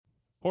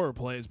Horror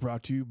Play is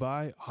brought to you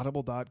by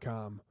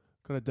Audible.com.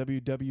 Go to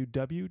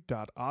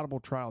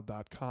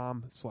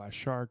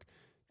www.audibletrial.com/shark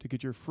to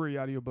get your free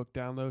audiobook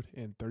download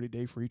and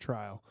 30-day free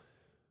trial.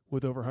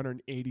 With over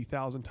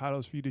 180,000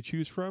 titles for you to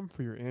choose from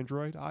for your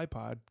Android,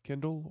 iPod,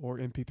 Kindle, or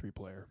MP3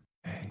 player.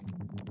 Hey.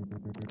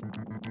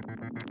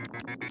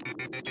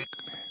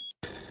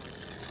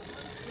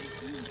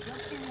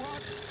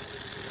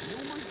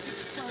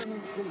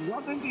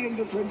 Resulted in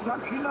the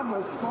production of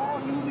a small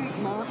unit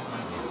map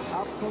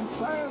of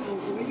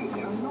comparatively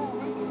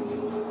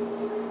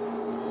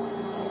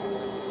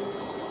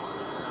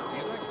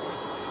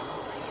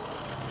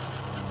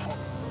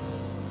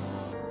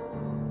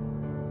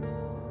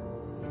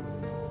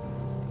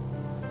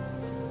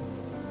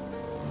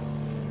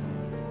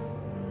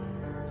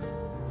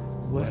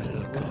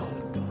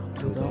Welcome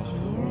to the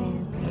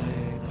Horror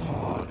Play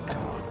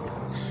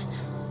Podcast.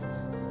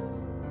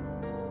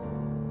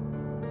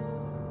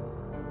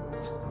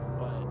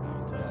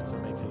 That's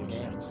what makes it a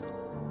game.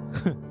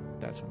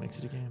 That's what makes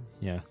it a game.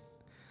 Yeah.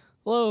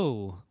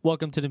 Hello.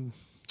 Welcome to the...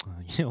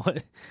 You know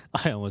what?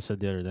 I almost said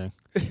the other thing.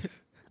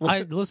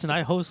 I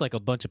host like a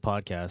bunch of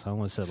podcasts. I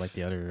almost said like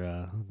the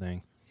other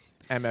thing.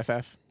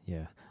 MFF.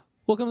 Yeah.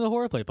 Welcome to the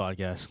Horror Play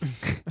Podcast.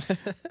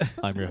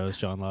 I'm your host,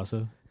 John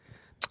Lasso.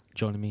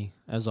 Joining me,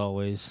 as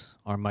always,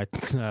 are my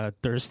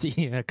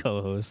thirsty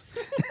co-hosts.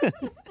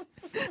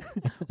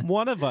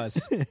 One of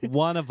us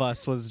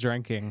was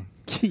drinking.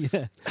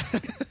 Yeah.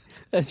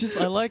 It's just,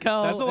 I like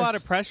how... That's a lot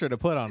of pressure to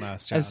put on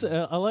us, John.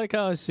 I like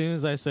how as soon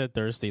as I said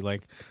thirsty,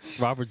 like,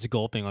 Robert's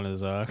gulping on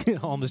his,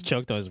 almost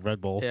choked on his Red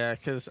Bull. Yeah,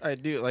 because I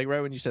do, like,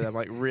 right when you said that, I'm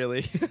like,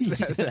 really?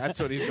 That's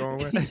what he's going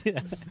with? Yeah.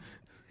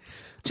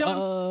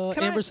 John,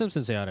 Amber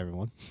Simpson, say hi to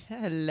everyone.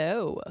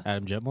 Hello.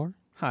 Adam Jetmore.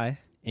 Hi.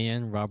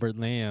 And Robert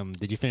Lamb.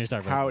 Did you finish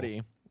that Red Bull?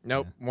 Howdy.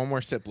 Nope, one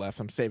more sip left.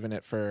 I'm saving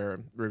it for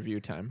review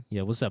time.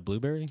 Yeah, what's that,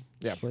 blueberry?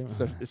 Yeah,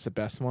 it's the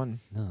best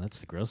one. No, that's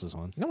the grossest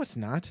one. No, it's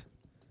not.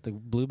 The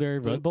blueberry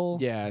Red Bull?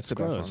 Yeah, it's the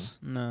gross.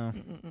 best one. No.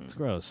 It's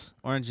gross.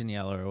 Orange and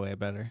yellow are way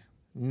better.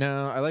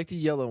 No, I like the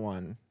yellow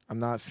one. I'm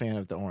not a fan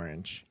of the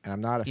orange, and I'm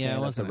not a fan I of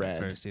the wasn't red.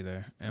 at first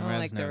either. I And don't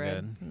red's like no the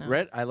red. good. No.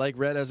 Red, I like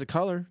red as a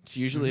color. It's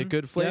usually a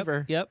good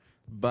flavor. Yep.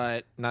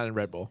 But not in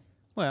Red Bull.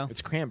 Well,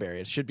 It's cranberry.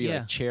 It should be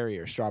like cherry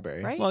or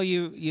strawberry. Right? well,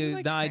 you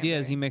likes the idea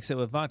is cranberry? you mix it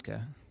with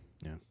vodka.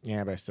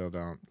 Yeah, but I still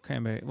don't.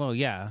 Cranberry. Well,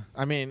 yeah.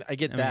 I mean, I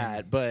get I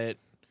that, but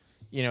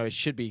it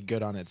should be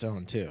good on its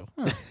own too.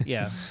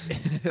 Yeah.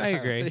 I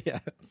agree. Yeah.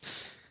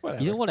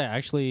 Whatever. You know what? I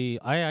actually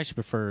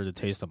prefer the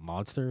taste of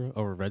Monster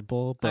over Red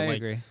Bull. But I like,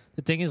 agree.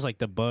 the thing is, like,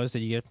 the buzz that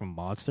you get from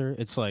Monster,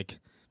 it's like,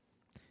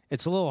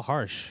 it's a little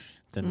harsh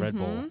than Red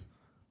Bull.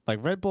 Like,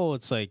 Red Bull,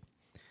 it's like,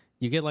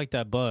 you get like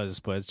that buzz,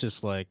 but it's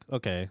just like,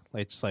 okay,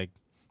 like, it's like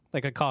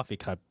a coffee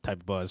type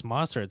of buzz.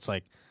 Monster, it's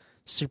like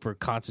super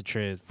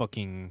concentrated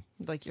fucking...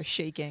 Like you're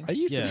shaking. I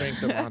used to Yeah.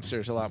 drink the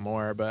Monsters a lot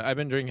more, but I've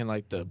been drinking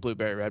like the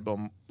blueberry Red Bull.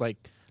 Like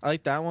I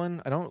like that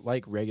one. I don't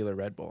like regular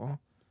Red Bull.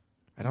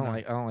 I don't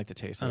like the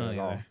taste of I it don't at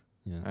all. either.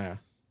 Yeah. Yeah.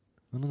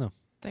 I don't know.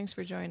 Thanks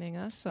for joining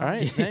us. All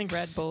right, thanks.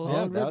 Red Bull. Yeah,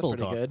 Red that was Bull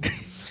pretty talk. good.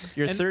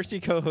 Your thirsty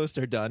co-hosts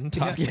are done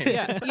talking.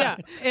 Yeah.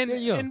 And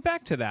you go. and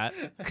back to that.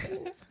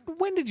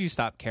 When did you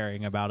stop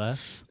caring about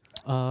us?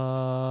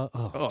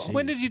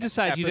 When did you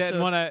decide you didn't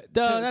want to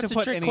That's to a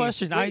put trick any...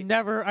 question. I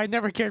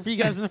never cared for you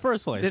guys in the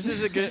first place. This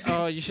is a good.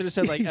 Oh, you should have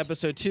said like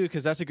episode 2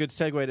 because that's a good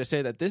segue to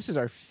say that this is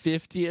our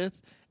 50th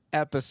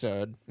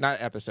episode.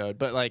 Not episode,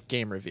 but like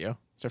game review.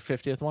 It's our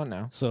 50th one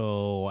now.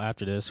 So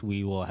after this,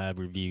 we will have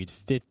reviewed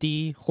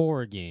 50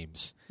 horror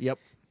games. Yep.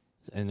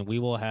 And we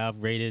will have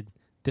rated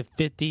the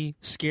 50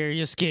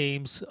 scariest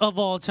games of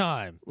all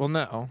time. Well,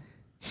 no.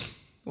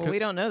 Well, we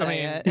don't know that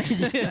yet.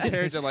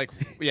 Compared to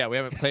we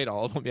haven't played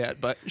all of them yet,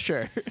 but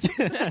sure.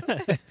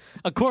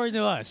 According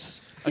to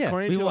us.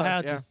 According we to will us,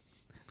 have yeah.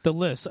 the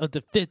list of the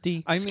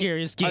 50 I mean,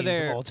 scariest are games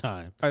there- of all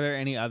time. Are there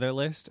any other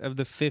list of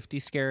the 50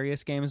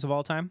 scariest games of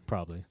all time?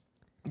 Probably.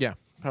 Yeah,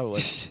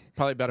 probably.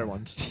 Probably better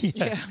ones.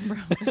 Yeah, bro.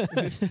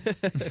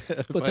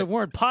 But there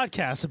weren't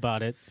podcasts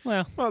about it.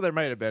 Well, Well, there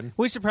might have been.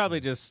 We should probably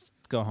just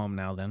go home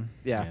now then.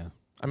 Yeah. Yeah.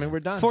 I mean, we're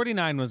done.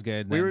 49 was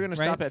good. we then, were going to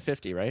right? stop at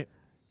 50, right?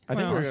 I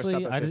think we were going to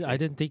honestly, stop at 50. I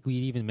didn't think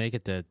we'd even make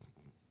it to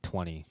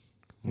 20,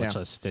 much Yeah.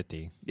 less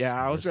 50.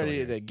 Yeah, I was We're still ready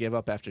here. to give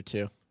up after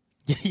 2.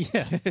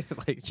 Yeah.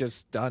 Like,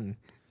 just done.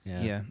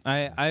 Yeah.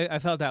 I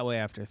felt that way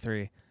after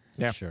 3.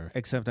 Yeah. Sure.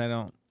 Except I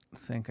don't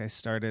think I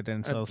started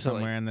until Until,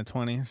 somewhere in the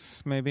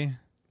 20s, maybe.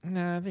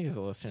 Nah, I think it's a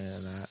little sooner than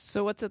that.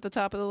 So what's at the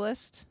top of the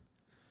list?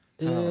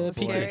 Oh, PT.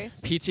 boy.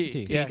 Scariest? PT.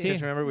 Yeah, PT.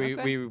 because remember we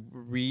Okay.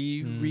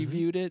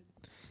 reviewed it.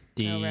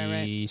 The Oh,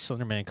 right.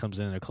 Slender Man comes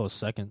in a close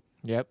second.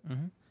 Yep.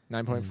 Mm-hmm.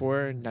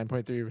 9.4 and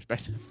 9.3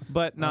 respectively.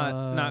 But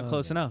not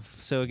close enough.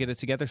 So get it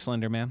together,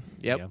 Slender Man.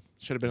 Yep. Yeah.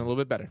 Should have been a little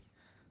bit better.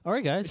 All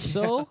right, guys.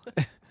 So,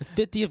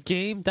 50th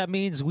game, that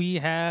means we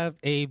have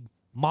a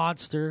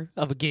monster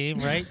of a game,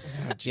 right?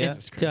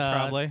 Jesus Christ. Yeah.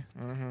 Probably.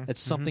 Mm-hmm.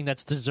 It's something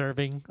that's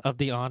deserving of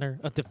the honor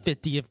of the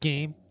 50th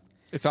game.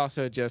 It's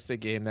also just a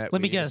game that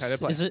Let me we decided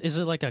guess. to play. Is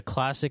it like a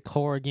classic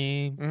horror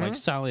game, like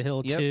Silent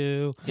Hill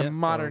 2, It's a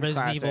modern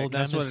Resident classic. Evil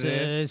That's what it is.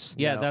 Nemesis,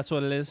 Yeah, that's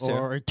what it is too.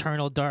 or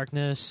Eternal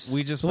Darkness?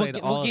 We just played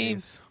all of game?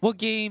 these. What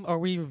game are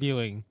we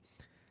reviewing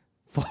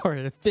for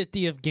the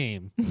 50th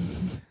game?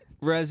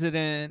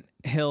 Resident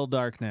Hill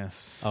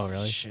Darkness. Oh,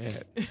 really?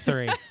 Shit.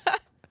 3.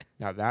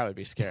 Now that would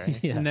be scary.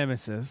 Yeah.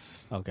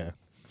 Nemesis. Okay.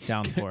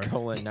 Downpour.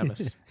 Colon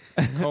Nemesis.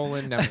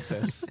 Colon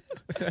Nemesis.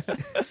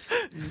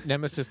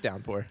 Nemesis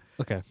Downpour.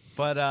 Okay.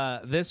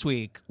 But this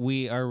week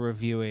we are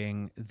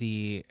reviewing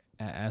the,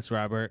 as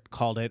Robert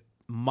called it,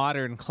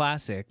 modern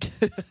classic,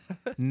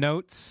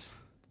 Notes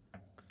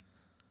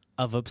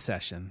of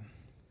Obsession.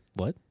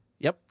 What?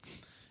 Yep.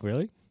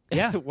 Really?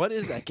 Yeah. What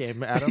is that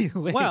game, Adam?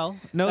 Wait, Well,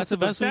 Notes that's the of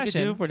best we could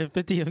Obsession. do for the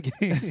 50th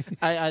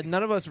game.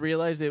 None of us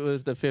realized it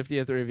was the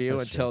 50th review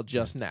That's until true.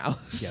 just now.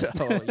 Yeah.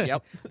 So,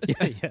 yep.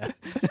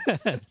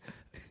 yeah.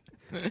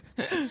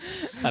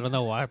 I don't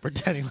know why I'm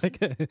pretending like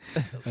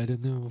I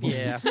don't know.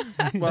 Yeah.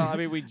 Well, I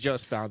mean, we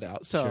just found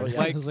out. So, Sure.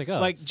 yeah. I was like, oh,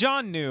 Like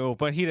John knew,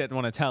 but he didn't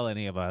want to tell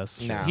any of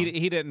us. No.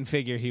 He didn't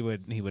figure he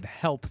would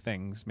help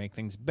things, make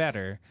things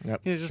better.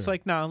 Yep. He was just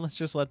like, no, let's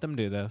just let them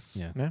do this.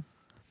 yeah.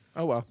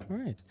 Oh, well. All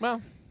right.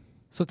 Well,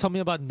 So tell me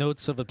about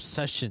Notes of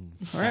Obsession.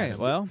 All right.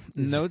 Well,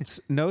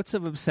 Notes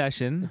of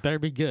Obsession. Better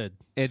be good.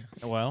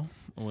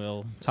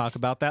 We'll talk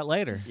about that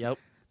later. yep.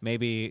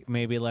 Maybe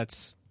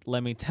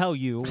let me tell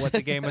you what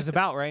the game is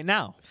about right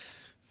now.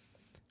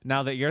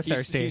 Now that you're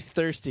thirsty. He's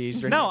thirsty. He's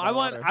drinking No, my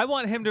water. I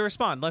want him to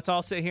respond. Let's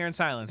all sit here in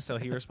silence till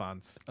he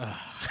responds.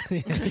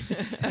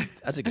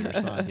 That's a good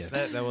response.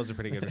 That was a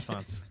pretty good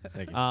response.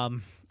 Thank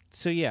you.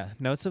 So yeah,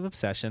 Notes of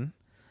Obsession.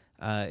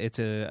 It's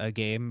a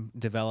game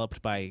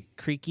developed by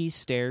Creaky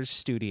Stairs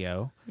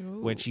Studio,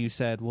 which you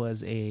said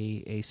was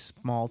a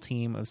small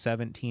team of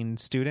 17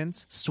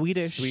 students,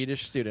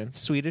 Swedish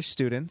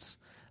students.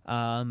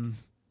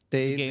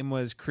 The game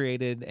was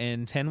created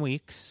in 10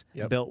 weeks,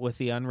 built with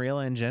the Unreal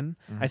Engine.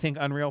 I think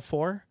Unreal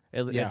 4.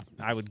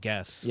 I would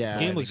guess. Yeah. The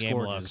game it looks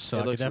gorgeous, looks- so it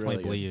I could looks definitely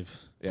really believe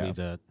Yeah.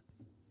 that.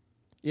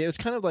 Yeah, it's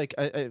kind of like,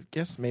 I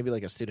guess maybe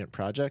like a student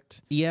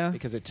project. Yeah.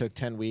 Because it took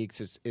 10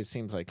 weeks. It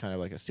seems like kind of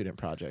like a student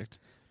project.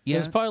 Yeah,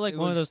 it's probably like it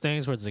one of was- those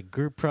things where it's a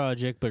group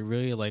project, but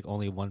really like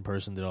only one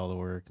person did all the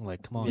work.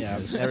 Like, come on, Yeah,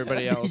 guys.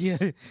 everybody else. yeah,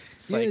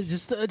 Like-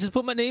 just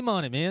put my name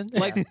on it, man.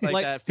 Like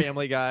that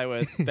Family Guy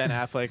with Ben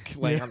Affleck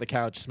laying on the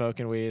couch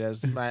smoking weed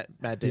as Matt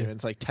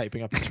Damon's like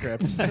typing up the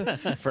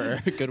script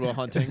for Good Will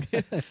Hunting.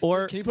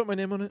 Or Can you put my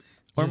name on it?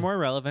 or more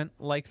relevant,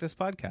 like this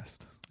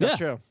podcast. That's Yeah.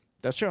 true.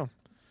 That's true.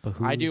 But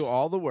I do who's-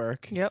 all the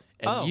work. Yep.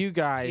 And Oh, you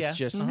guys yeah.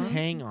 just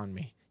hang on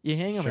me. You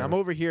hang on me. Sure. I'm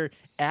over here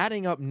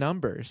adding up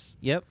numbers,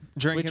 Yep.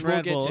 Drinking which we'll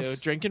Red get Bulls.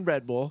 to. Drinking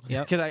Red Bull.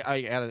 Yep. Because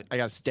I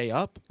gotta stay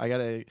up. I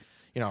gotta,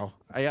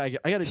 I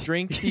gotta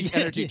drink these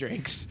energy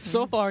drinks.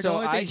 So far, So the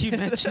only I- things you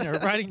mentioned are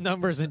writing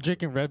numbers and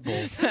drinking Red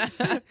Bull.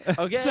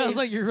 Okay. Sounds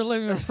like you're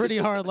living a pretty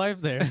hard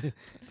life there.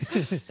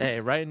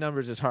 Hey, writing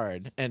numbers is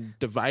hard, and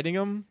dividing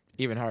them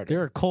even harder.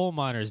 There are coal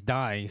miners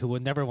dying who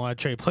would never want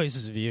to trade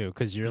places with you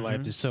because your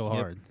life is so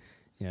hard.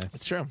 Yeah,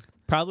 It's true.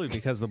 Probably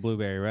because of the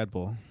blueberry Red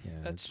Bull. yeah,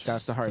 That's-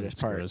 That's the hardest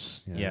it's part.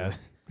 gross. Yeah.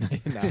 Nah,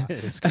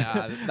 that's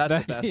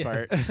the best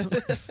part.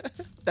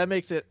 That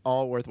makes it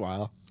all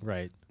worthwhile.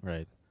 Right.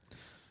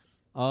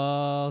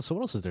 So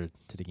what else is there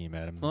to the game,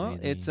 Adam? Well,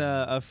 Anything- it's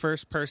a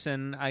first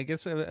person. I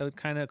guess I would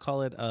kind of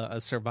call it a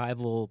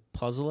survival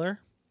puzzler.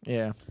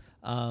 Yeah.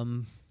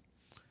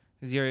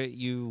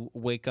 You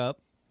wake up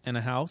in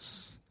a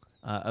house,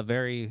 a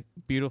very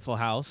beautiful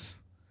house,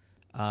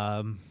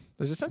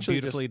 There's essentially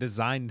beautifully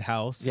designed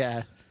house. just,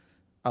 yeah,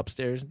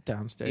 upstairs,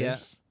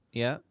 downstairs.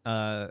 Yeah.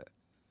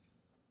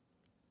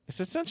 It's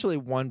essentially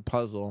one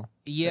puzzle.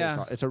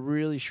 Yeah. It's a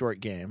really short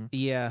game.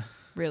 Yeah.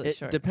 Really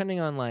short. Depending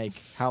on like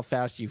how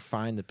fast you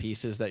find the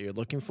pieces that you're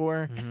looking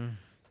for, Mm-hmm.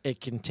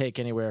 it can take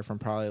anywhere from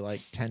probably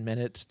like 10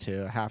 minutes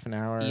to half an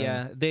hour.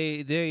 Yeah.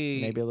 They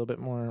Maybe a little bit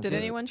more. Did but-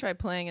 anyone try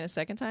playing it a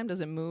second time? Does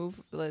it move?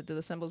 Do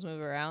the symbols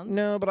move around?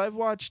 No, but I've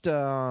watched.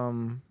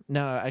 No,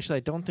 actually,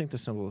 I don't think the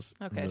symbols.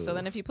 Okay, so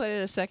then if you played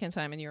it a second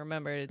time and you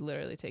remember, it'd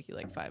literally take you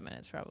like 5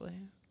 minutes, probably.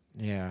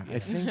 Yeah, I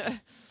think.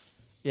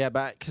 Yeah,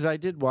 but because I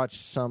did watch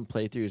some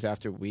playthroughs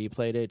after we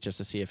played it just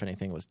to see if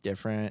anything was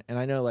different, and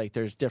I know like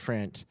there's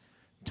different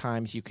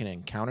times you can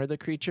encounter the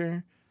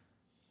creature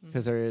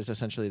because there is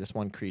essentially this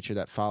one creature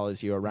that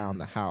follows you around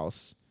the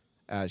house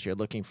as you're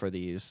looking for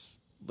these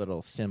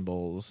little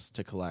symbols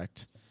to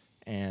collect,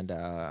 and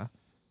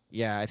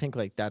yeah, I think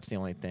like that's the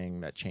only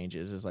thing that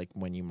changes is like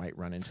when you might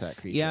run into that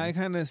creature. Yeah, I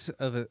kind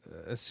of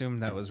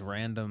assumed that was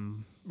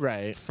random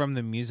right. from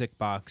the music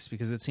box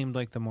because it seemed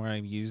like the more I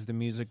used the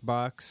music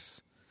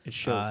box, It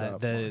shows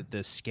up. the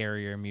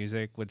scarier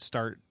music would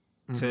start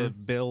to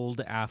build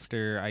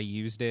after I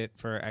used it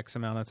for X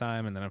amount of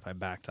time, and then if I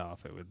backed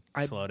off, it would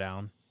slow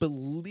down. I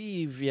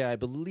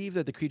believe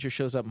that the creature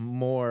shows up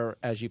more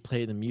as you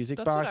play the music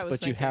That's what box, I but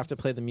was you thinking. have to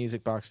play the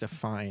music box to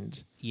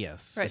find.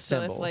 Yes. Right. So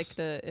if symbols.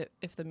 like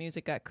if the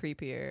music got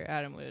creepier,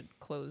 Adam would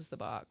close the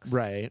box.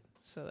 Right.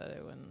 So that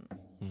it wouldn't.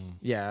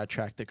 Yeah,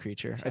 attract the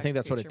creature. I attract think the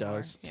that's what it creature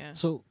more. does. Yeah.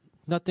 So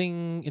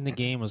nothing in the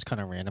game was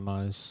kind of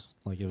randomized.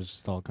 Like it was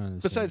just all kind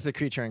of Besides the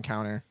creature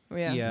encounter.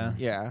 Yeah.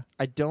 Yeah.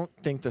 I don't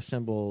think the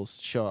symbols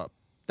show up.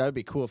 That would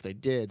be cool if they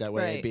did. That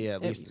way it'd be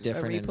at least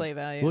different. A replay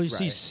value. Well, you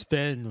see,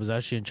 Sven was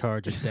actually in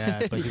charge of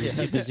Dad, but he was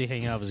too busy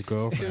hanging out with his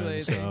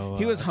girlfriend. So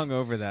He was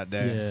hungover that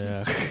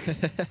day.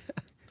 Yeah.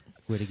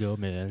 Way to go,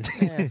 man.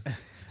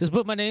 Just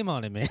put my name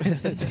on it, man.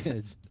 That's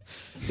good.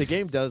 The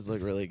game does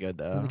look really good,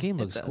 though. The game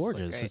looks does look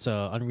gorgeous. great. It's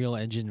Unreal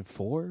Engine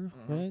 4,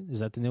 right? Is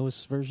that the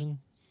newest version?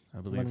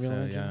 I believe Unreal so,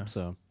 Engine? yeah.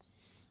 So,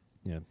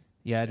 yeah.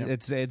 Yeah,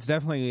 it's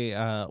definitely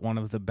one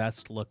of the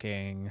best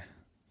looking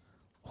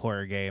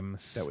horror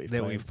games that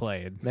we've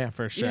played. Yeah,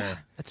 for sure. Yeah.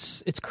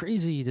 It's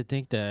crazy to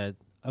think that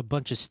a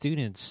bunch of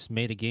students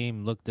made a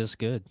game look this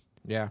good.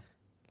 Yeah.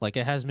 Like,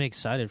 it has me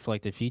excited for,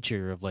 like, the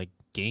future of, like,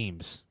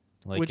 games.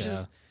 Like, Which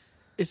is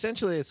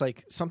essentially, it's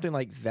like something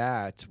like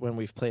that when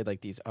we've played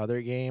like these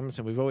other games,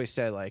 and we've always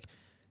said like,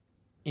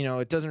 you know,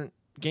 it doesn't.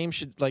 Games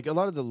should, like, a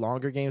lot of the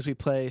longer games we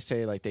play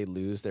say like they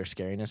lose their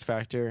scariness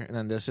factor, and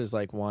then this is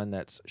like one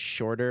that's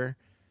shorter,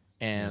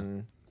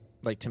 and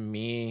like to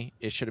me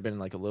it should have been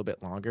like a little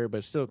bit longer, but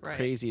it's still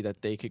crazy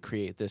that they could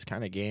create this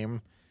kind of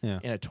game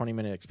in a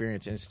 20-minute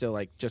experience, and it's still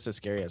like just as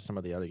scary as some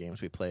of the other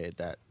games we played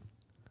that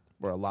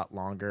were a lot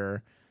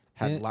longer.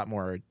 Had a lot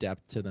more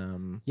depth to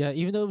them. Yeah,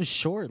 even though it was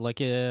short, like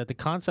the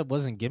concept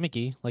wasn't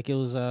gimmicky. Like it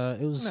was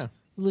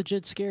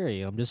legit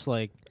scary. I'm just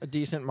like a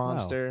decent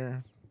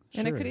monster. Wow.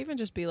 And it could even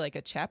just be like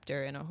a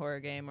chapter in a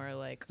horror game or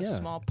like a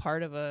small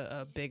part of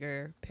a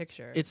bigger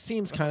picture. It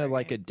seems kind of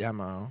like a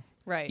demo.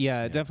 Right.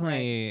 Yeah, it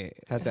definitely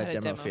has that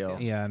demo feel.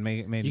 Yeah, and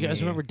made you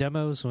guys remember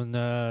demos when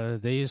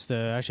they used to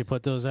actually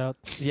put those out?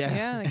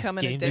 Yeah, they come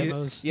in game a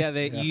disc. demos. Yeah,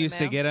 you used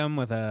to get them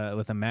with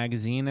a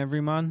magazine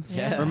every month.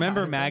 Yeah.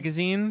 Remember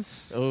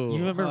magazines? Oh, You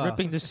remember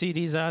ripping the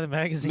CDs out of the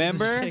magazines?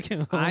 Remember? and just taking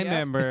them I away?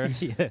 remember.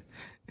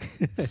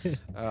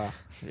 Yeah.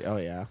 oh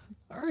yeah.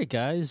 All right,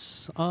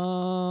 guys.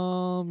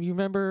 You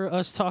remember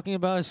us talking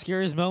about our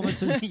scariest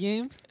moments in the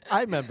game?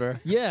 I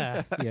remember.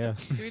 Yeah. Yeah.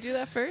 Do we do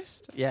that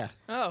first? Yeah.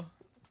 Oh.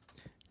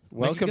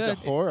 Welcome to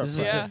horror. This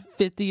is Yeah.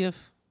 the 50th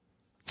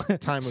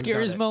Time we've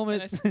scariest done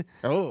moment.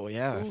 Oh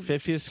yeah,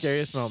 50th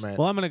scariest moment.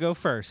 Well, I'm gonna go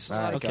first. All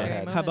right, Okay. go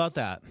ahead. How about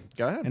that?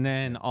 Go ahead. And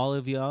then all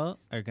of y'all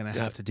are gonna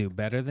have to do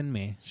better than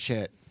me.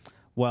 Shit.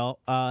 Well,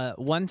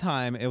 one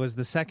time, it was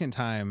the second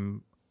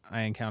time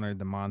I encountered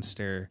the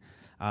monster.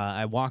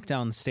 I walked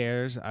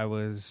downstairs. I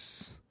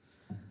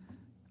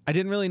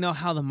didn't really know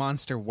how the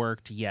monster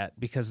worked yet,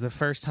 because the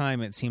first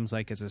time it seems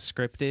like it's a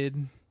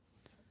scripted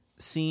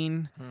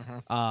scene.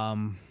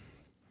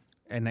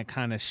 And it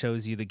kind of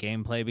shows you the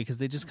gameplay, because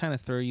they just kind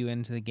of throw you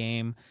into the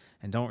game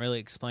and don't really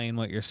explain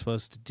what you're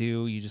supposed to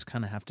do. You just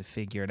kind of have to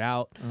figure it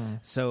out.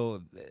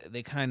 So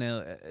they kind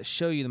of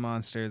show you the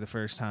monster the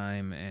first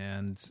time.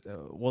 And,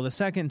 the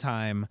second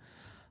time,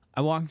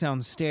 I walked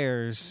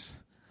downstairs,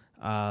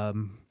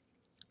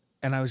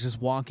 and I was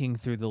just walking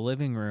through the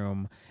living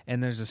room,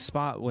 and there's a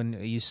spot when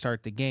you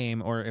start the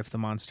game, or if the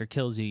monster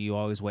kills you, you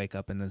always wake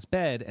up in this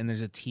bed, and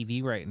there's a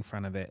TV right in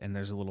front of it, and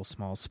there's a little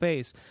small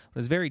space. It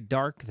was very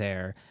dark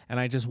there, and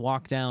I just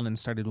walked down and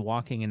started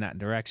walking in that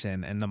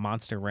direction, and the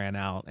monster ran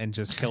out and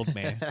just killed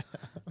me.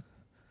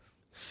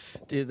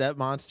 Dude, that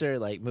monster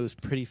like moves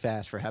pretty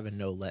fast for having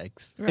no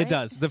legs. Right? It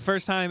does. The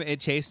first time it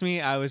chased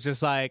me, I was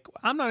just like,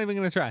 I'm not even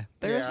going to try.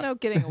 There was no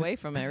getting away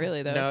from it,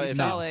 really, though. No, if you if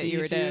saw it it, you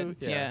were sees dead.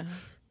 you, Yeah.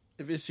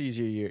 If it sees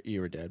you, you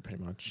were dead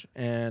pretty much.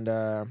 And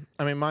I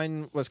mean,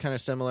 mine was kind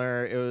of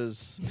similar. It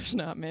was There's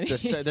not many.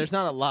 there's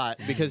not a lot,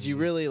 because you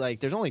really like.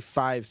 There's only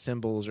 5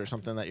 symbols or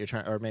something that you're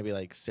trying, or maybe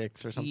like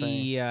 6 or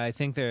something. Yeah, I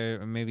think there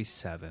are maybe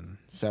 7.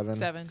 7.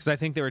 7. Because I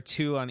think there were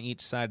 2 on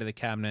each side of the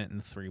cabinet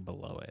and 3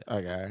 below it.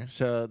 Okay,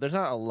 so there's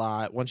not a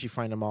lot. Once you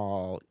find them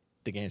all,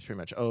 the game's pretty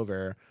much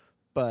over.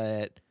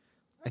 But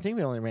I think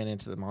we only ran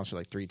into the monster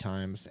like 3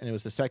 times, and it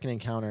was the second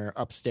encounter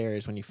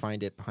upstairs when you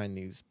find it behind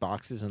these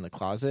boxes in the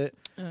closet.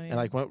 Oh, yeah. And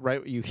like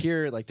right, you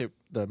hear like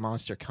the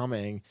monster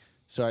coming.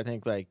 So I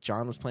think like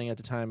John was playing at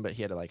the time, but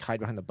he had to like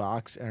hide behind the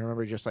box. And I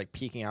remember just like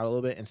peeking out a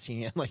little bit and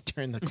seeing it like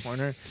turn the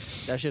corner.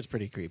 That shit's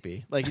pretty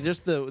creepy. Like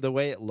just the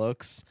way it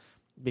looks,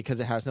 because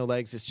it has no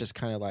legs, it's just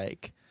kind of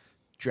like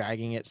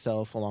dragging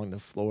itself along the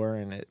floor,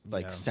 and it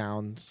like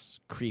sounds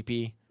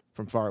creepy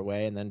from far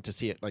away. And then to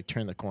see it like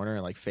turn the corner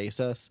and like face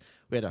us,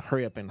 we had to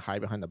hurry up and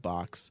hide behind the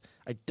box.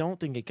 I don't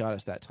think it got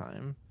us that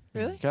time.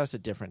 Really? It got us a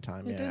different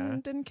time. It Yeah.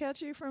 didn't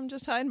catch you from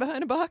just hiding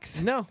behind a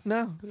box? No,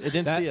 it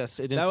didn't see us.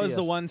 It didn't. That see was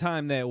the us. one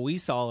time that we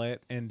saw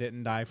it and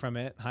didn't die from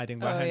it, hiding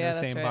behind yeah, the that's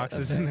same right,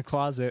 boxes that's in right. the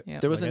closet. Yeah.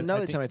 There was Like, I another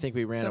think- time I think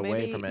we ran So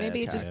away from it. maybe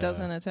it attack. just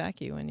doesn't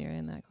attack you when you're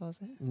in that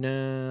closet.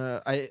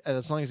 No,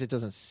 as long as it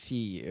doesn't see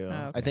you. Oh,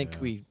 okay. I think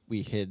we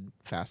hid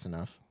fast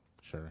enough.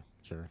 Sure.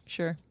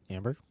 Sure.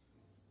 Amber?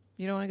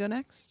 You don't want to go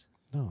next?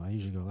 No, I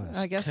usually go last.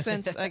 I guess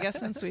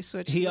since we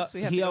switched, He seats,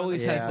 we have to go in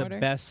always the has same the order.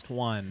 best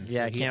one. Yeah,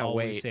 so I he can't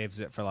always wait.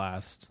 saves it for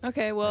last.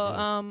 Okay,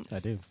 well, I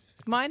do.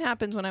 Mine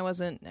happens when I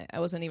wasn't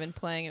even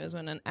playing. It was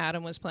when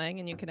Adam was playing,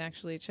 and you can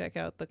actually check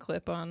out the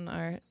clip on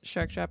our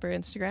Shark Dropper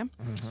Instagram.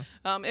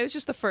 It was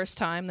just the first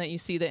time that you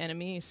see the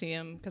enemy. You see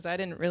him, because I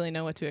didn't really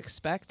know what to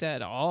expect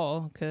at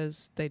all,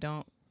 because they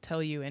don't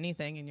tell you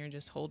anything, and you're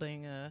just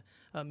holding a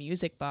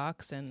music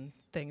box, and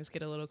things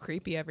get a little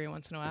creepy every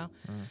once in a while.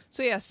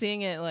 So yeah,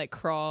 seeing it like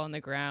crawl on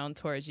the ground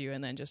towards you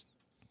and then just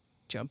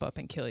jump up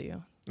and kill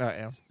you. Oh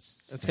yeah,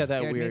 it's got that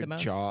Scared me the weird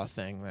most. jaw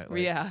thing that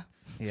like,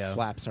 Yeah.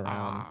 flaps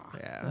around.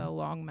 Yeah. The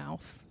long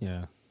mouth.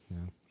 Yeah.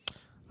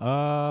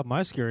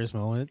 My scariest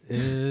moment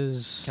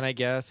is. Can I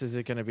guess? Is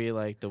it going to be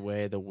like the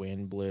way the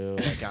wind blew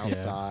like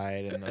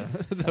outside and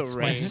the That's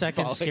rain? my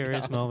second falling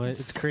scariest out? moment.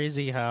 It's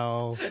crazy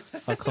how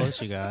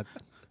close you got.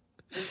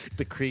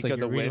 The creak like of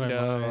the you're reading my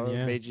window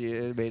mind,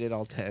 yeah. made it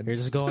all tense. You're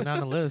just going down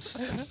the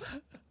list.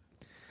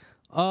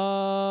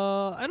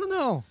 I don't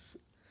know.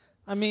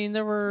 I mean,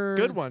 there were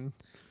Good one.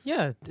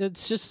 Yeah,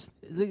 it's just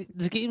the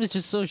game is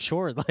just so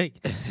short. Like,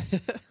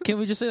 can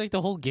we just say like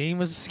the whole game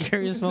was the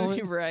scariest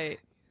moment? Right.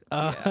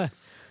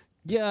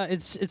 Yeah,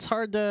 it's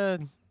hard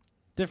to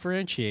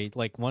differentiate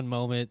like one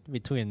moment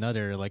between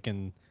another. Like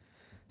in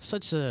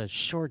such a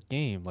short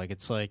game, like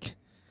it's like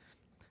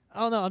I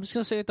don't know. I'm just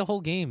gonna say that the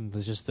whole game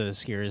was just the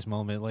scariest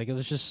moment. Like it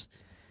was just.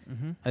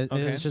 It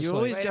was just You like,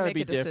 always Way to got to make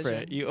be a decision.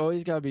 different. You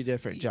always got to be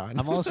different, John.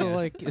 I'm also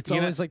like it's You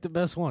know- always like the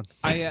best one.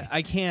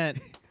 I can't.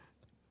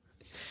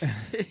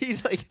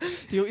 He's like,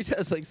 he always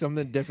has like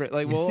something different.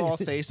 Like we'll all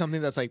say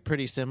something that's like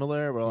pretty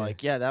similar. We're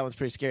like, yeah, that one's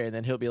pretty scary, and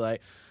then he'll be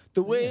like,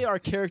 the way our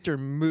character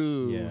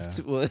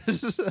moved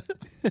was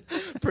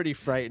pretty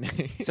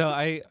frightening. So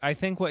I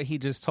think what he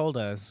just told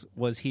us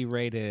was he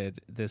rated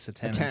this a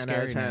 10, 10 in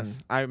out of 10.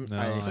 scariness. I No,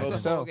 hope the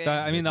so. whole game.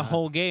 I mean, the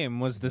whole game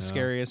was the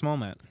scariest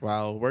moment.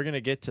 Well, we're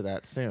gonna get to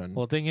that soon.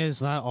 Well, the thing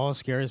is, not all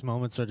scariest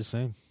moments are the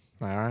same.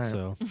 All right.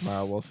 So,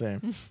 Well, we'll see.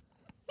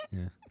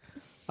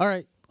 all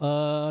right.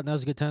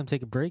 Now's a good time to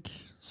take a break.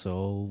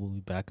 So we'll be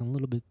back in a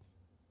little bit.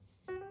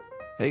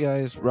 Hey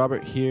guys,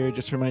 Robert here.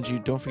 Just to remind you,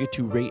 don't forget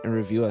to rate and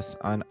review us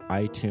on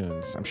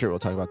iTunes. I'm sure we'll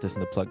talk about this in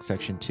the plug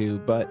section too,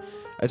 but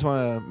I just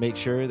want to make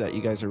sure that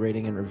you guys are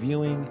rating and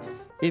reviewing.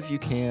 If you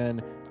can,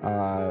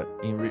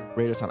 you can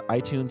rate us on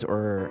iTunes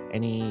or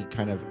any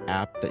kind of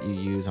app that you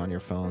use on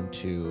your phone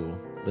to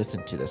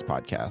listen to this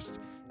podcast.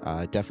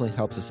 It definitely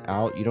helps us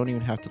out. You don't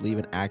even have to leave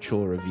an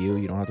actual review.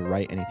 You don't have to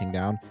write anything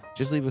down.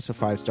 Just leave us a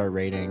 5-star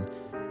rating,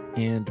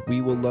 and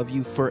we will love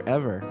you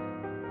forever.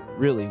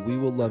 Really, we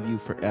will love you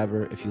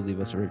forever if you leave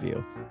us a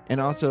review. And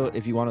also,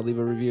 if you want to leave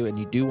a review and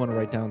you do want to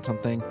write down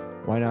something,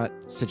 why not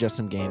suggest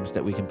some games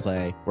that we can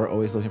play? We're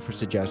always looking for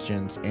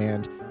suggestions,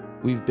 and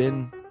we've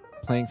been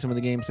playing some of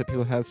the games that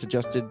people have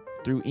suggested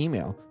through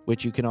email,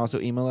 which you can also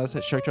email us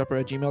at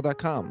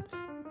sharkdropper@gmail.com.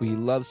 We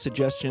love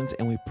suggestions,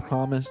 and we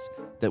promise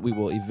that we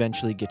will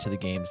eventually get to the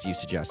games you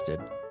suggested.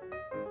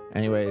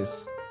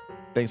 Anyways,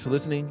 thanks for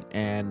listening,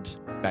 and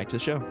back to the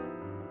show.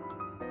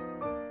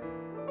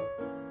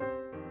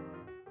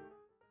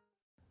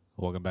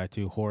 Welcome back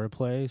to Horror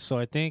Play. So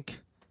I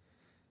think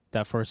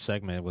that first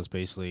segment was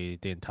basically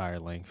the entire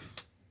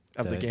length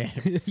Of the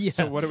that- game. Yeah.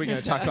 So what are we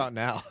going to talk about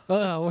now?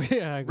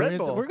 Yeah.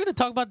 Redbull. We're going to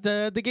talk about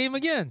the game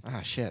again,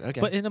 Ah, shit.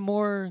 Okay. but in a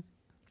more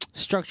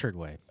structured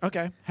way.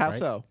 Okay. How Right?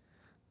 so?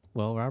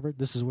 Well, Robert,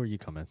 this is where you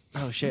come in.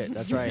 Oh, shit.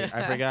 That's right.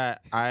 I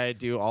forgot. I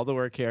do all the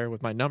work here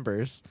with my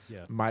numbers. Yeah.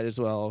 Might as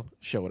well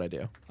show what I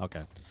do.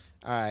 Okay.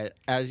 All right.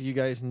 As you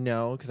guys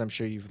know, because I'm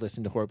sure you've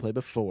listened to Horror Play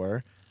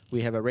before,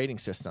 we have a rating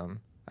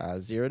system.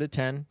 0 to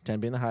 10, 10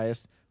 being the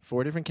highest.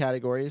 4 different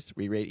categories.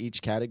 We rate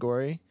each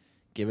category,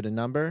 give it a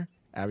number,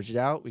 average it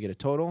out. We get a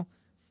total.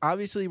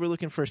 Obviously, we're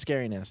looking for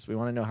scariness. We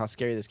want to know how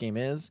scary this game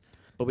is.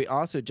 But we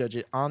also judge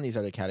it on these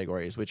other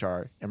categories, which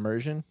are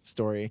immersion,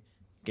 story,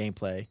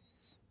 gameplay,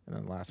 and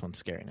then the last one,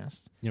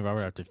 scariness. Yeah,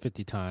 Robert, after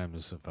 50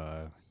 times of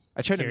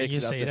I tried to Hearing mix you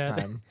it up say this that.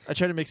 time. I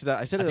tried to mix it up.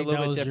 I said I it a think that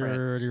little was bit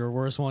different. your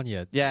worst one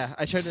yet. Yeah,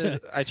 I tried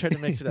to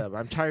mix it up.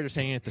 I'm tired of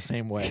saying it the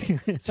same way.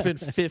 It's been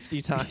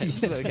 50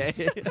 times,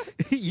 okay?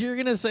 You're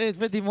going to say it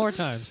 50 more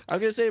times. I'm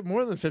going to say it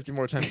more than 50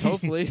 more times,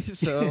 hopefully.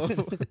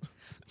 So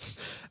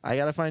I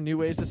got to find new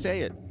ways to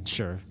say it.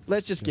 Sure.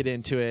 Let's just get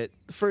into it.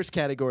 The first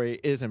category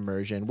is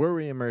immersion. Where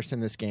we immerse in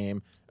this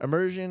game.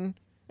 Immersion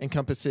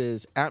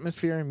encompasses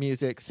atmosphere,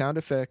 music, sound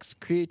effects,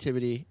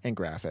 creativity, and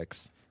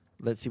graphics.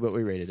 Let's see what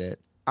we rated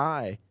it.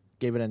 I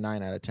gave it a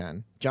 9 out of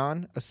 10.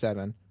 John, a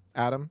 7.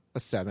 Adam, a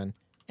 7.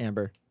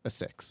 Amber, a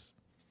 6.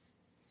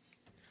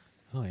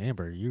 Oh,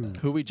 Amber,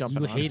 Who we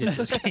jumping you on? hated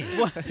this game.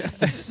 What?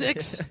 A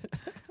 6?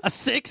 A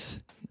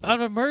 6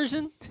 on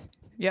immersion?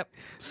 Yep.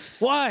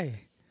 Why?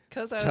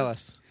 Because Tell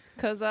us.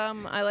 Because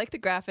I like the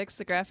graphics.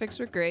 The graphics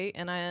were great,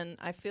 and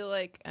I feel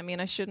like, I mean,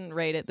 I shouldn't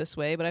rate it this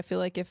way, but I feel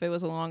like if it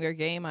was a longer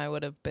game, I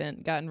would have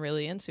gotten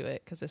really into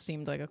it because it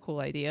seemed like a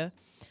cool idea.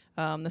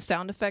 The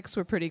sound effects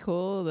were pretty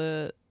cool.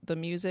 The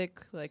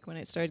music, like when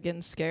it started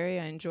getting scary,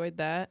 I enjoyed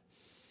that.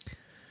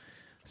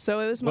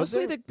 So it was Was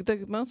mostly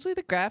it? mostly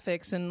the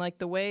graphics and like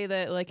the way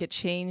that like it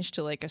changed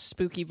to like a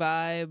spooky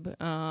vibe.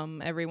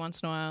 Every once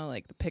in a while,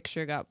 like the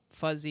picture got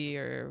fuzzy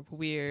or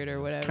weird or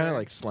whatever. Kind of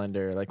like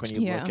Slender. Like when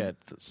you Yeah. look at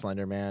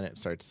Slender Man, it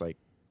starts like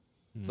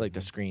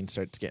the screen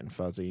starts getting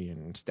fuzzy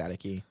and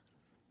staticky.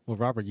 Well,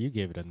 Robert, you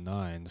gave it a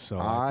 9, so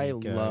I I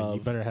think, love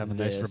you better have a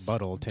nice this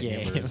rebuttal to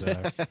game.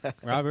 Amber's.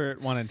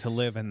 Robert wanted to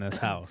live in this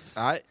house.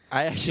 I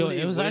actually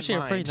it was wouldn't actually a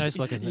pretty mind. nice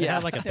looking. It Yeah.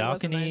 had like a It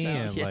was a nice balcony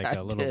house. and Yeah, like a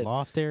it little did.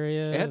 loft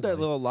area. It had that like-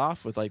 little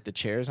loft with like the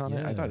chairs on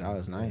it. I thought that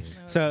was Yeah.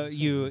 nice. So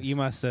you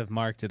must have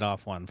marked it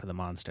off one for the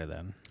monster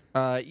then.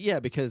 Yeah,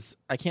 because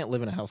I can't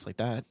live in a house like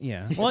that.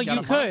 Yeah. Well, got you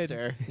a could.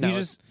 monster. No,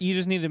 You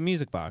just need a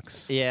music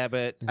box. Yeah,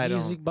 but I don't.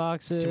 music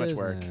boxes. too much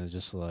work. and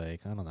just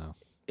like I don't know.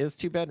 It was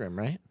 2-bedroom,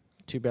 right?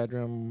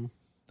 2-bedroom.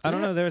 I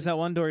don't know. There was that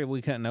one door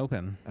we couldn't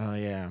open. Oh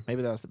yeah,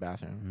 maybe that was the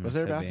bathroom. Was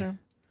there a could be. bathroom?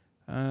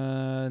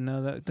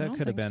 No, that don't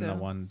could have think been the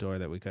so. one door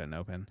that we couldn't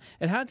open.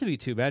 It had to be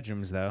 2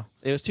 bedrooms though.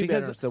 It was two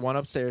Because- bedrooms. The one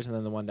upstairs and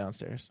then the one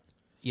downstairs.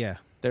 Yeah.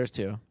 There's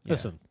 2. Yeah.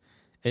 Listen,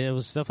 it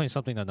was definitely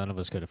something that none of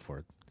us could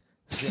afford.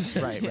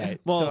 Right.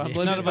 Well, So I'm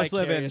living none of us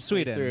live in vicariously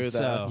Sweden, through the-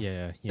 so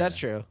Yeah, That's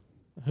true.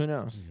 Who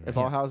knows? If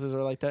Yeah. all houses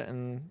are like that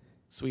in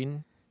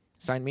Sweden,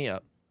 sign me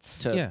up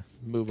to Yeah.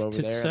 move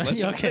over there. and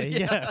live- okay,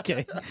 yeah,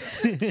 okay.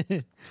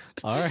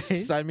 All right.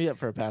 Sign me up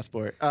for a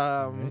passport.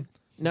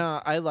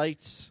 No, I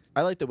liked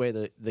the way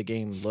the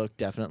game looked.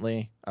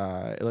 Definitely,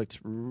 it looked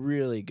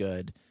really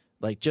good.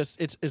 Like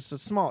it's a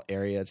small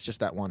area. It's just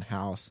that one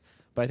house.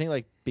 But I think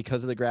like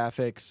because of the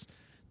graphics,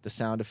 the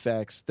sound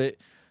effects, the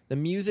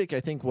music, I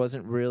think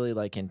wasn't really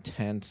like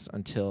intense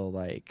until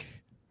like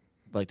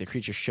the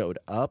creature showed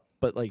up.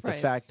 But like the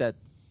Right. fact that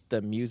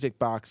the music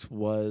box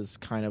was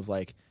kind of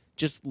like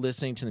just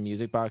listening to the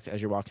music box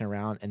as you're walking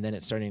around, and then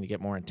it's starting to get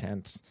more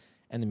intense,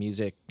 and the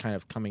music kind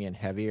of coming in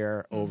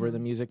heavier over the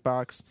music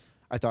box,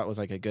 I thought was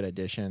like a good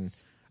addition.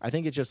 I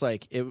think it's just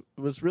like it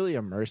was really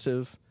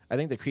immersive. I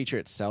think the creature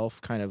itself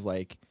kind of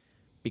like,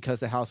 because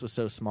the house was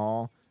so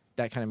small,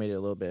 that kind of made it a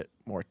little bit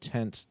more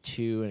tense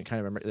too, and it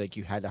kind of like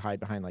you had to hide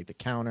behind like the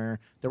counter.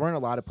 There weren't a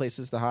lot of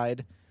places to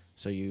hide,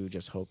 so you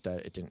just hoped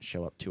that it didn't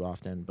show up too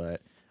often.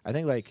 But I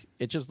think like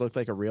it just looked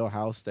like a real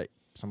house that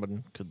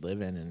someone could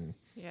live in, and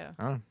Yeah.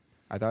 I don't know.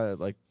 I thought it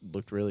like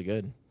looked really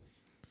good.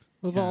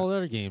 With Yeah. all the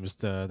other games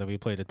that we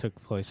played that took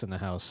place in the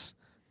house,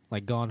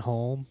 like Gone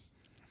Home.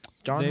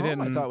 Gone They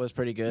Home I didn't- thought was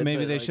pretty good.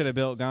 maybe but, they like, should have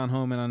built Gone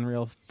Home in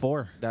Unreal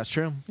 4. That's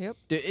true. Yep.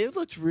 Dude, it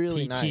looked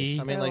really PT. nice.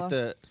 I mean, Yeah, like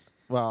the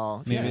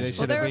well, Maybe yeah. they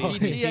should Well, have there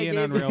built are- PT I in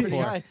gave Unreal pretty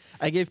 4. high.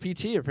 I gave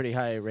PT a pretty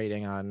high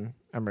rating on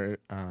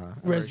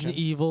Resident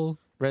Evil.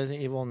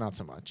 Resident Evil, not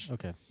so much.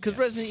 Okay. Because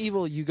Resident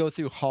Evil, you go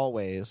through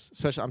hallways.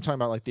 Especially, I'm talking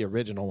about like the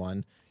original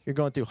one. You're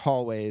going through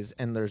hallways,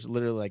 and there's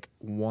literally like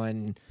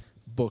one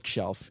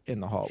bookshelf in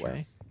the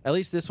hallway. At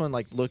least this one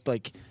like looked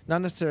like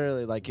not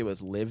necessarily like it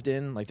was lived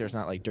in. Like there's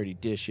not like dirty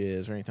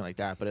dishes or anything like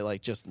that. But it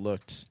like just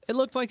looked. It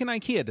looked like an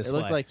IKEA display.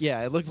 It looked like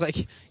It looked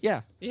like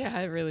Yeah,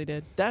 it really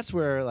did. That's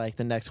where like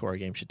the next horror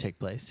game should take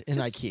place in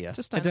Just- IKEA.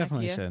 Just It on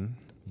definitely IKEA. should.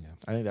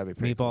 I think that'd be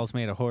pretty. Meatballs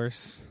made a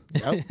horse.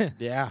 Cool. Yep.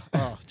 Yeah.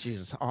 Oh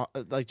Jesus.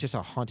 Like just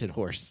a haunted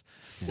horse,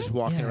 just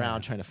walking Yeah.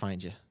 around trying to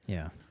find you.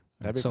 Yeah.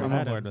 That'd be So I'm pretty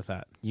on Adam, board with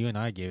that. You and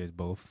I gave it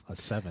both a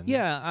 7.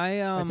 Yeah,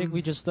 I think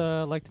we just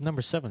liked the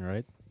number 7,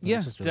 right? Yeah,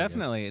 Which is really good.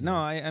 definitely. No,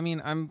 I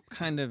mean, I'm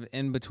kind of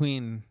in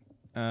between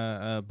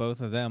both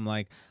of them.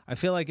 Like, I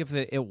feel like if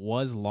it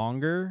was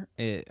longer,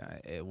 it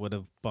would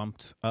have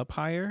bumped up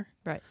higher.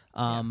 Right.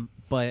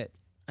 But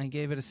I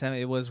gave it a 7.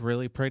 It was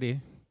really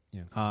pretty.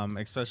 Yeah.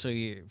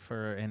 Especially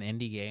for an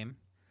indie game.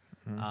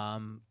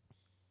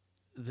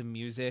 The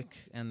music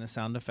and the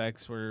sound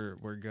effects were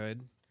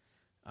good.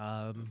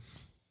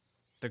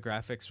 The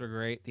graphics were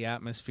great. The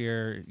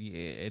atmosphere,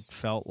 it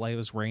felt like it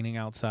was raining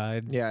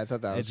outside. Yeah, I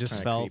thought that It was just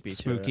kinda felt creepy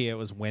spooky. To It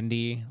was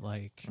windy.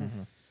 Like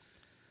Mhm.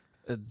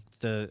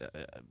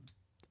 the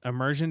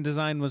immersion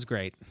design was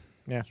great.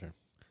 Yeah. Sure.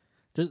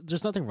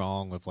 There's nothing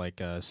wrong with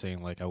like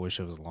saying like I wish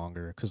it was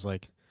longer, because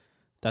like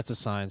that's a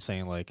sign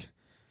saying like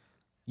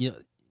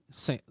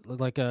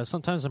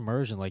sometimes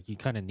immersion, like you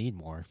kind of need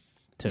more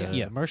to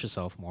Yeah. immerse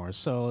yourself more.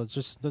 So it's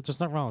just there's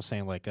nothing wrong with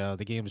saying like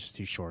the game is just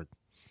too short.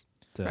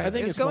 to- Right. I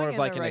think It's it's more going of in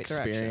like the an right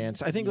direction.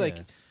 experience. I think Yeah. like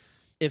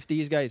if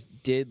these guys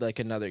did like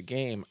another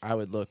game, I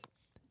would look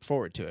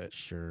forward to it.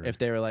 Sure. If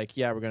they were like,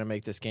 yeah, we're gonna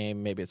make this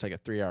game, maybe it's like a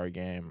 3-hour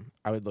game,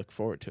 I would look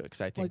forward to it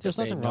because I think like there's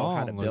that they nothing know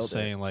how to wrong with build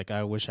saying it. like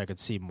I wish I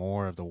could see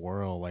more of the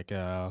world. Like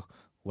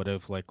what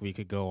if like we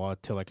could go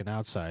out to like an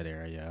outside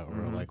area, or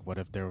Mhm. like what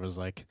if there was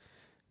like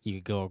you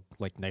could go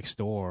like next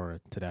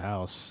door to the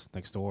house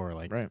next door,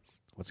 like Right.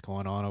 what's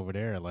going on over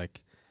there?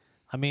 Like,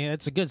 I mean,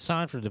 it's a good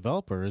sign for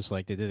developers.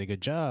 Like they did a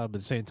good job. At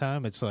the same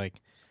time, it's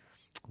like,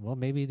 well,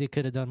 maybe they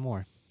could have done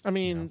more. I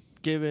mean,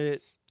 give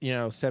it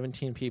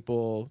 17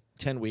 people,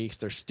 10 weeks.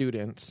 They're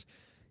students.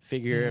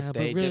 Figure Yeah, if but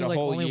they really, did a like,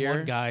 whole only year.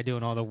 one guy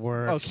doing all the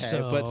work. Okay,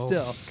 so but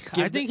still,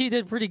 I think he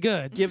did pretty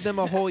good. give them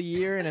a whole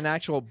year and an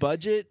actual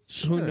budget.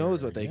 Who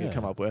knows Sure, what they could yeah.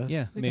 come up with?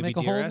 Yeah, They can maybe make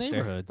a Dear whole Esther.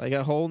 neighborhood. Like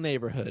a whole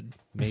neighborhood.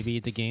 Maybe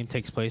the game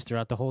takes place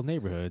throughout the whole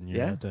neighborhood, and you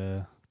Yeah. have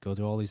to go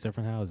to all these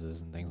different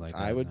houses and things like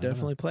that. I would don't know.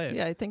 definitely play it.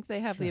 Yeah, I think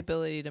they have the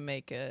ability to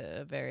make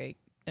a very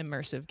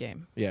immersive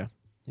game, Yeah.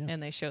 Yeah.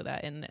 and they show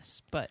that in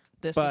this. But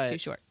this was too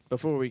short.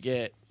 Before we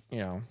get,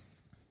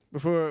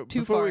 before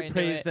far we into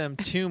praise it. them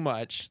too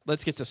much,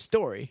 let's get to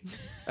story.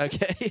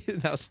 Okay?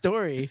 Now,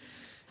 story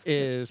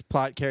is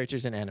plot,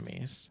 characters, and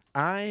enemies.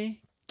 I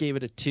gave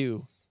it a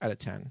 2 out of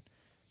 10.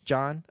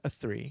 John, a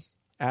 3.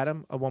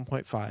 Adam, a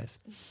 1.5.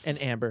 And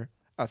Amber,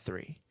 a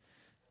 3.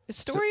 Is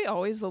story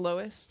always the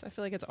lowest? I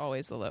feel like it's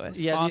always the lowest.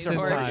 Yeah, these are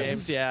horror Oftentimes.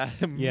 games. Yeah,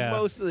 Yeah.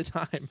 most of the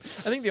time.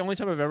 I think the only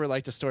time I've ever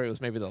liked a story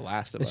was maybe The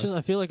Last of It's Us. just,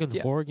 I feel like when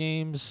Yeah. horror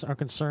games are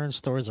concerned,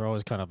 stories are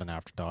always kind of an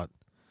afterthought.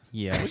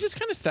 Yeah. Which is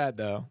kind of sad,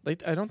 though.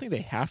 Like, I don't think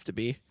they have to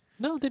be.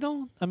 No, they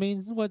don't. I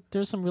mean,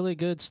 there's some really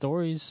good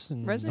stories.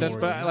 And Resident That's,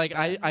 Evil. but like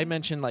I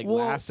mentioned like Well-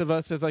 Last of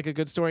Us as like a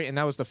good story, and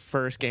that was the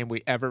first game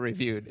we ever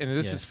reviewed, and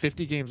this Yeah. is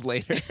 50 games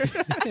later,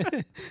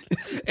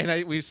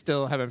 and we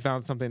still haven't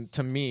found something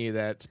to me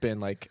that's been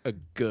like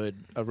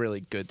a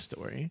really good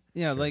story.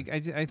 Yeah, like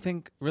I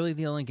think really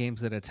the only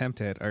games that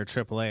attempt it are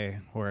AAA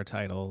horror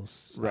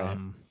titles. Right.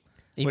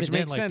 Even which then,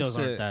 makes like, sense those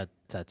aren't to-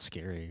 that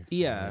scary.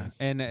 Yeah,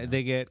 and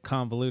they get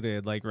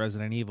convoluted like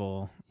Resident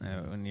Evil,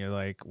 and you're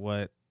like,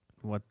 what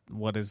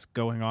is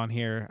going on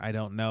here? I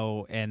don't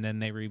know. And then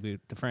they reboot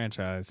the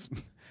franchise.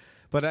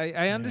 But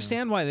I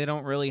understand why they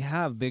don't really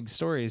have big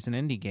stories in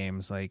indie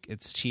games. Like,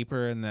 it's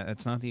cheaper, and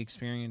it's not the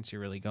experience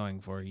you're really going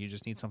for. You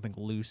just need something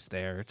loose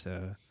there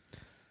to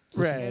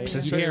Right.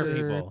 to scare Peter-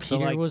 people. Peter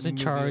to, like, was in move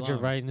you charge of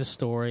along. writing the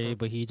story,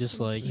 but he just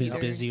like he's Yeah.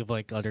 busy with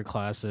like other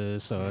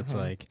classes, so it's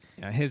like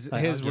Yeah, his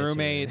I'll get to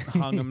roommate it.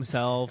 hung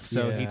himself,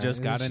 so he Yeah, just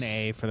it got was an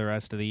A just- for the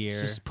rest of the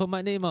year. just put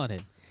my name on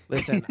it.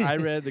 Listen, I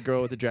read The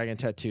Girl with the Dragon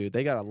Tattoo.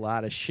 They got a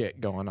lot of shit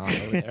going on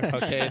over there.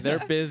 Okay, they're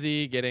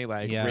busy getting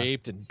like Yeah.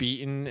 raped and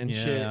beaten and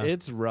Yeah. shit.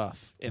 It's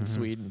rough in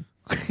Sweden.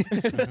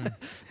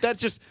 That's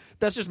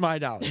just my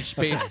knowledge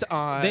based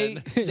on They-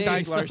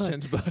 Stieg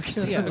Larsson's books.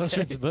 Yeah.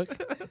 Larson's book.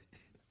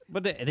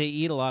 But they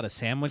eat a lot of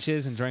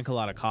sandwiches and drink a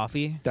lot of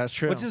coffee. That's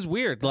true. Which is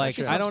weird. Like,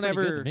 Actually I sounds don't pretty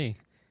good ever. to me.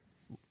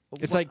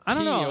 It's like I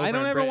don't tea know. over I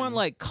don't in ever Britain. want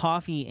like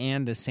coffee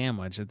and a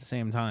sandwich at the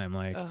same time.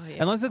 Like, Oh, yeah,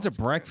 unless it's a sounds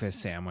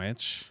breakfast gross.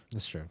 sandwich.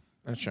 That's true.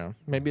 That's true.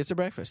 Maybe it's a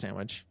breakfast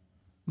sandwich.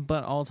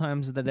 But all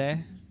times of the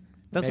day,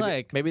 that's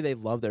Maybe they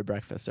love their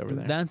breakfast over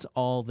there. that's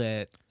all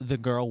that the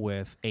girl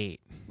with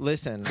ate.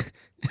 Listen.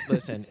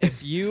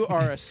 If you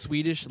are a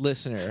Swedish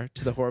listener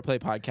to the Horror Play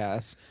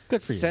podcast,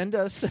 Good for you. send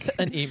us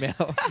an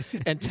email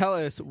and tell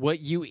us what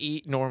you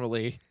eat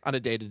normally on a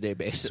day-to-day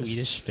basis.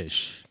 Swedish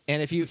fish.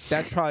 And if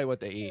that's probably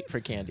what they eat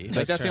for candy.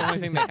 Like that's That's the true. only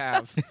thing they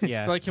have.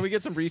 Yeah. Like, can we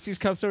get some Reese's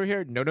cups over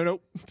here? No.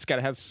 It's got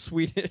to have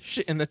Swedish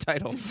in the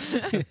title.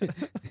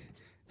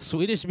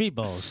 Swedish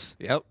meatballs.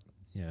 Yep.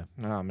 Yeah.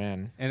 Oh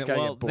man. And it's gotta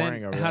well, get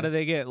boring then over how there. do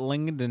they get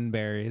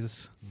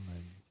lingonberries?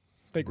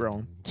 They grow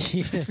 'em.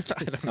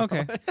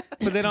 Okay,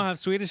 but they don't have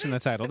Swedish in the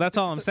title. That's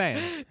all I'm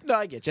saying. No,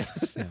 I get you.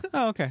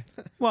 Oh, okay.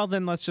 Well,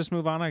 then let's just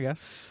move on, I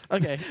guess.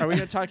 Okay. Are we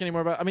going to talk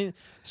anymore about? I mean,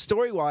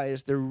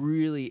 story-wise, there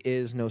really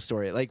is no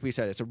story. Like we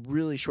said, it's a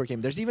really short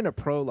game. There's even a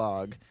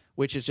prologue,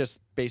 which is just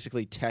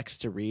basically text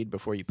to read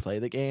before you play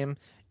the game,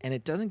 and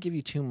it doesn't give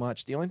you too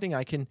much. The only thing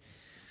I can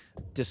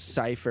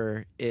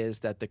decipher is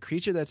that the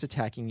creature that's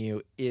attacking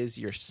you is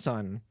your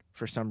son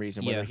for some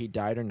reason, whether Yeah. he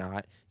died or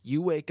not.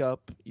 You wake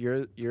up,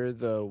 you're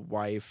the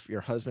wife,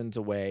 your husband's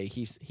away.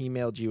 He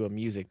mailed you a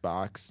music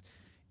box,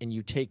 and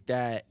you take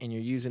that and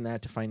you're using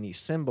that to find these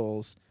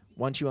symbols.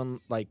 Once you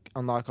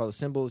unlock all the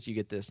symbols, you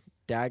get this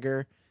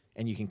dagger,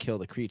 and you can kill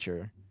the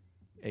creature,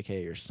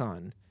 aka your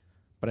son.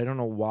 But I don't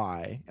know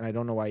why, and I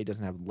don't know why he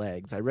doesn't have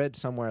legs. I read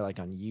somewhere like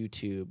on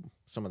YouTube,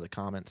 some of the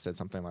comments said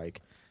something like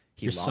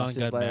he Your lost son his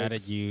got legs. mad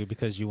at you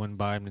because you wouldn't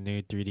buy him the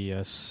new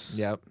 3DS.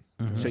 Yep.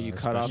 So you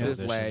cut off special his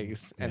edition.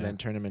 legs and Yeah. then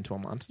turn him into a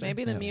monster.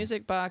 Maybe the Yeah.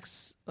 music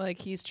box, like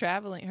he's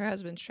traveling, her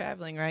husband's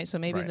traveling, right? So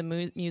maybe Right.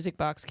 the music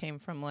box came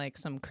from like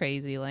some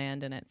crazy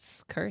land and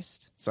it's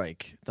cursed. It's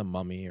like the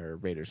Mummy or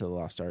Raiders of the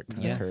Lost Ark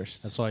kind Yeah. of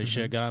cursed. That's why you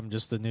should have got him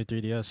just the new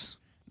 3DS.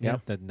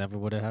 Yep. That never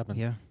would have happened.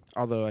 Yeah.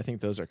 Although I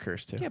think those are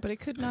cursed too. Yeah, but it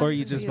could not. Or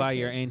you be just the buy kid.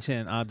 your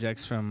ancient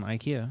objects from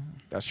IKEA.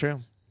 That's true.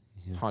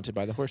 Yeah. Haunted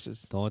by the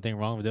horses. The only thing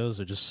wrong with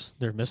those are just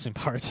they're missing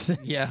parts.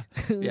 Yeah.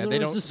 Yeah, So they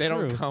where's the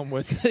don't screw? come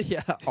with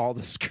all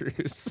the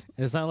screws.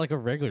 It's not like a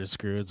regular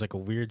screw. It's like a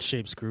weird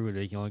shaped screw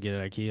that you can only get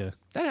at IKEA.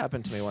 That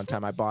happened to me one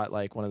time. I bought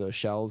like one of those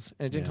shells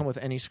and it didn't Yeah. come with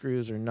any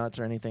screws or nuts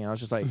or anything. I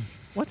was just like,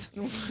 what?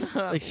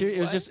 Like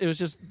seriously, it was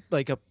just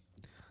like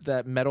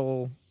that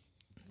metal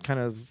kind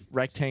of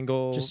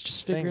rectangle.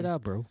 Just figure thing. it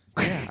out, bro.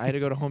 Yeah, I had to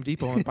go to Home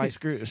Depot and buy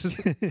screws.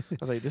 I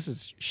was like, this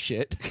is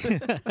shit.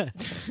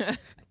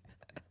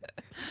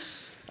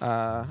 All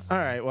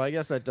right. Well, I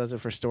guess that does it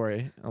for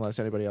story, unless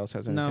anybody else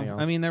has anything No,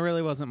 else. I mean there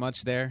really wasn't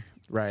much there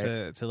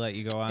right. to let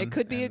you go on. It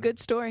could be a And- good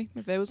story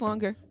if it was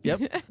longer. Yep.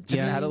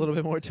 Just Yeah. add a little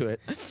bit more to it.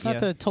 Not Yeah.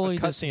 to totally A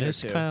cutscene or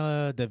dismiss two.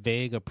 kind of the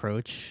vague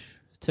approach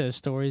to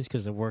stories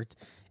because it worked.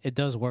 It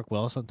does work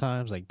well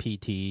sometimes, like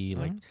PT.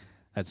 Like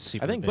That's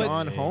super. I think vague.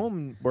 Gone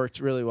Home worked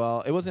really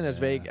well. It wasn't as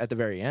vague at the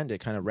very end. It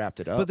kind of wrapped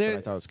it up, but I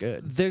thought it was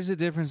good. There's a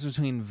difference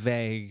between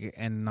vague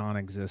and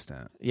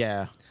non-existent.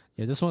 Yeah.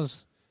 Yeah, this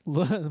one's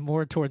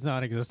more towards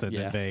non-existent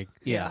than vague.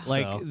 Yeah,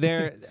 like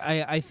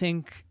I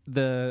think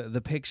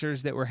the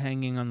pictures that were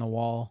hanging on the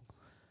wall,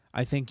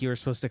 I think you were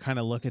supposed to kind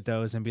of look at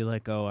those and be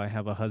like, oh, I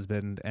have a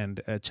husband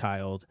and a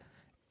child,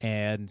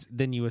 and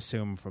then you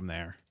assume from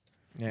there.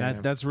 Yeah.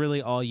 That's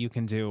really all you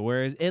can do.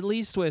 Whereas at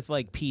least with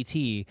like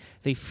PT,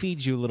 they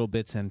feed you little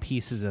bits and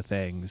pieces of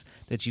things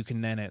that you can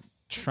then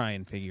try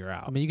and figure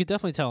out. I mean, you could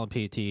definitely tell in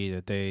PT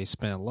that they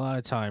spent a lot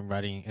of time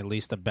writing at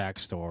least a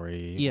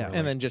backstory. Yeah,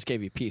 and then just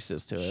gave you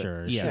pieces to it.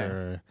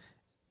 Sure.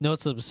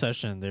 Notes of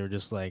Obsession, they were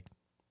just like,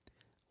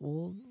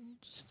 well,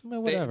 just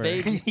whatever.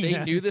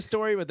 They knew the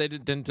story, but they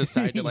didn't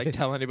decide to like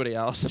tell anybody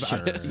else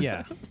about it.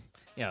 Yeah.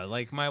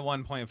 Like my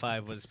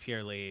 1.5 was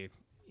purely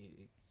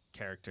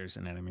characters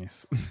and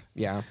enemies.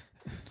 Yeah.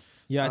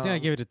 Yeah, I think I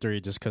gave it a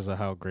 3 just because of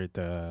how great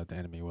the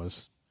enemy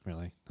was.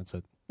 Really, that's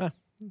it.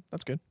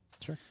 That's good.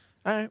 Sure.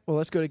 All right, well,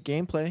 let's go to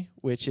gameplay,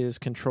 which is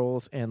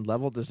controls and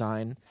level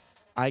design.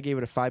 I gave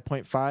it a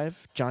 5.5.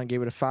 John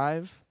gave it a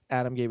 5.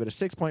 Adam gave it a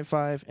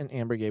 6.5, and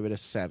Amber gave it a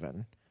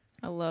 7.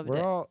 I loved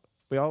it.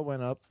 We all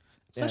went up.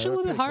 It's actually a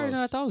little bit higher than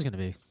I thought it was going to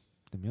be,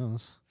 to be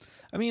honest.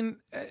 I mean,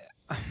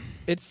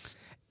 it's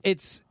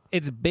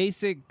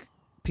basic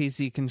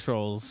PC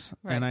controls,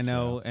 Right. and I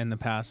know in the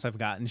past I've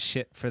gotten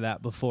shit for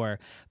that before,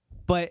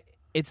 but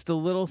it's the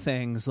little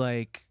things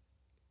like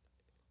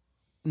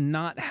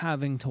not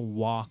having to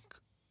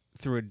walk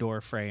through a door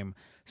frame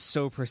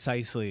so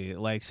precisely,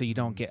 like so you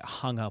don't get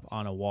hung up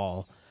on a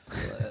wall.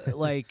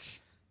 Like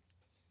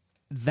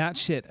that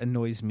shit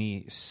annoys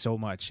me so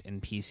much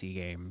in PC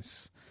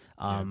games.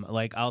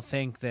 Like I'll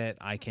think that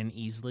I can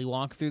easily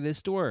walk through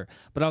this door,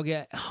 but I'll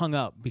get hung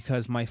up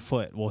because my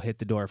foot will hit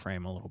the door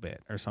frame a little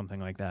bit or something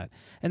like that.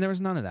 And there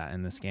was none of that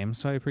in this game,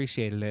 so I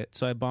appreciated it.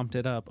 So I bumped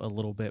it up a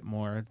little bit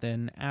more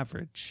than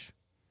average.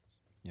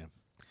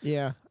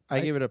 Yeah, I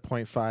gave it a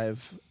 0.5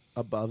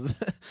 above.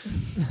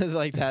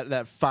 Like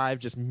that 5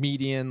 just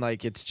median,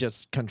 like it's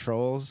just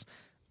controls.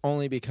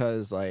 Only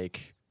because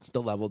like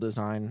the level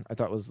design I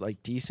thought was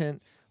like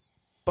decent.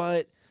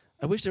 But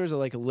I wish there was a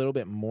little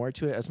bit more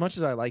to it. As much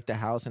as I liked the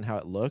house and how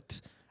it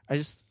looked,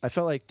 I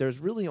felt like there's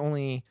really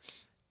only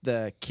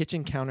the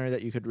kitchen counter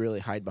that you could really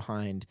hide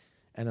behind,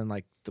 and then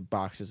like the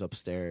boxes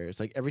upstairs.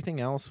 Like everything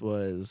else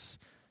was,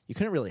 you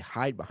couldn't really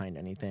hide behind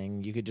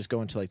anything. You could just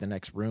go into like the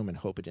next room and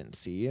hope it didn't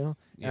see you.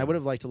 And I would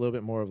have liked a little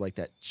bit more of like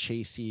that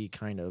chasey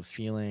kind of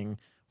feeling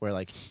where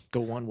like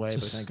go one way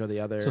but then go the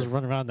other. Just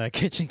run around that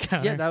kitchen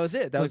counter. Yeah, that was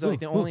it. That was like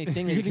the only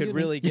thing that you could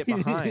really get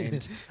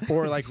behind,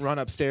 or like run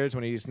upstairs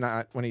when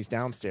he's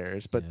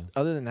downstairs. But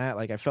other than that,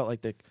 like I felt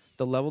like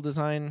the level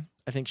design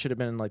I think should have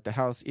been like the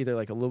house either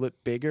like a little bit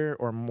bigger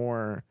or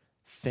more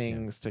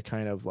things to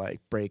kind of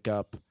like break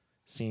up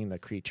seeing the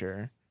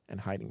creature and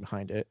hiding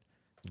behind it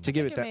to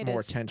give it that more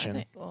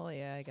attention.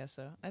 I guess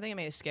so. I think it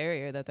made it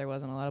scarier that there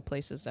wasn't a lot of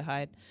places to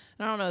hide.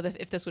 And I don't know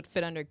if this would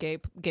fit under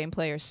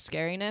gameplay or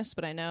scariness,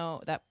 but I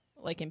know that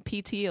like in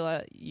PT,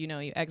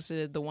 you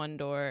exited the one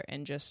door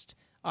and just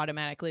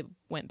automatically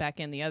went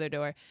back in the other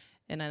door.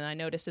 And then I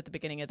noticed at the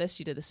beginning of this,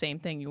 you did the same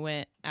thing. You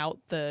went out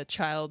the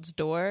child's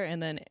door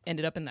and then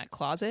ended up in that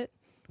closet,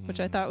 which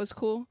I thought was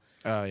cool.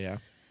 Oh, yeah.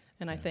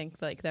 And I think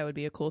like that would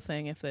be a cool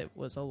thing if it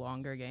was a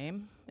longer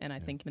game. And I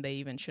think they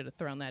even should have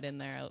thrown that in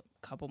there a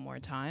couple more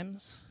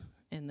times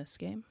in this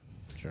game.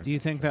 Sure. Do you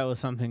think that was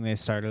something they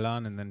started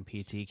on and then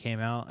PT came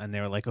out and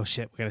they were like, oh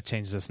shit, we got to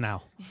change this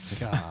now?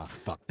 It's like,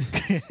 fuck.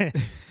 I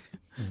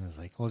was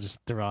like, we'll just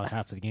throw out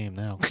half of the game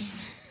now.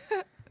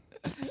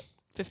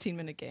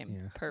 15-minute game.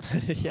 Yeah.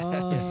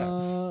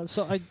 Perfect.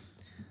 So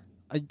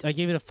I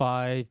gave it a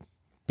 5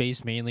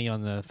 based mainly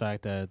on the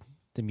fact that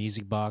the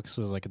music box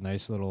was like a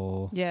nice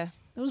little... Yeah.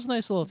 It was a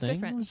nice little thing.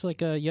 Different. It was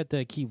like you had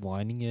to keep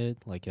winding it.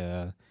 Like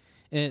it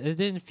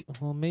didn't.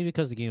 Well, maybe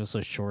because the game was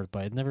so short,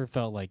 but it never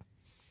felt like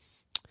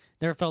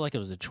it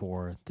was a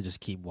chore to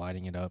just keep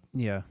winding it up.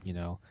 Yeah. You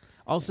know.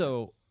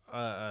 Also,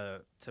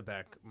 to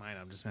back mine,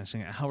 I'm just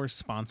mentioning how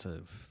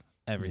responsive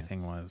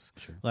everything was.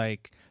 Sure.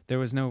 Like there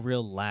was no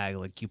real lag.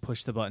 Like you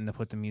pushed the button to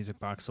put the music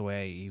box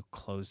away, you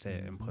closed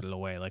it and put it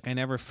away. Like I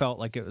never felt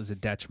like it was a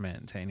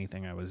detriment to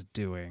anything I was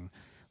doing.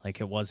 Like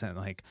it wasn't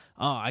like,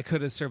 oh, I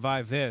could have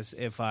survived this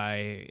if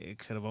I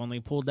could have only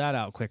pulled that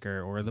out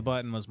quicker, or the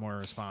button was more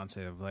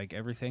responsive. Like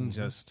everything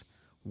just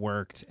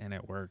worked, and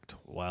it worked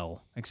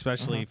well,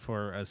 especially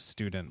for a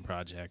student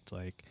project.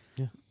 Like,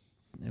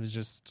 it was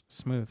just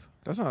smooth.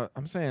 That's what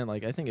I'm saying.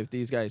 Like, I think if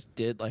these guys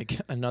did like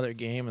another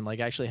game and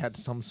like actually had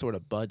some sort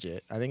of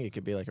budget, I think it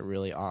could be like a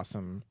really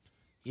awesome,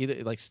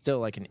 either like still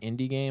like an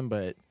indie game,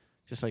 but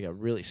just like a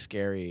really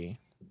scary,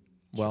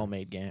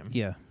 well-made game.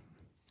 Yeah.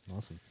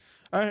 Awesome.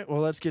 All right,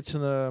 well, let's get to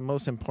the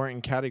most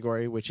important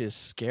category, which is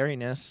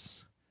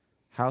scariness.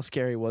 How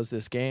scary was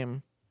this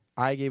game?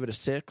 I gave it a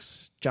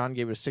 6. John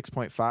gave it a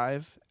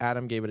 6.5.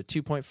 Adam gave it a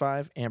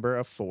 2.5. Amber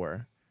a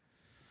 4.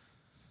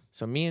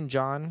 So me and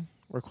John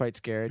were quite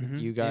scared.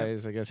 You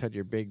guys, I guess, had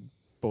your big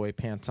boy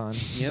pants on.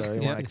 Yep, So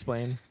you want to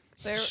explain?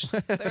 There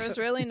was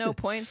really no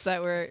points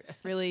that were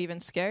really even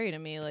scary to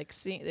me. Like,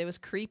 it was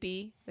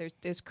creepy.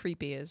 There's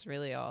creepy is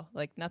really all.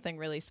 Like, nothing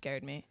really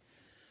scared me.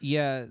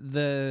 Yeah,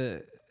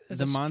 the was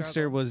the a monster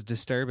struggle. was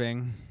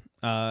disturbing.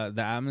 The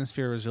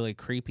atmosphere was really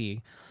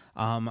creepy.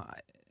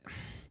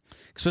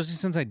 Especially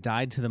since I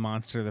died to the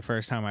monster the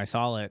first time I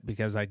saw it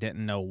because I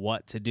didn't know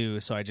what to do,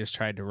 so I just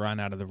tried to run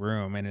out of the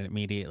room and it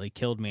immediately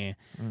killed me.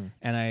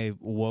 And I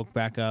woke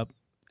back up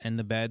in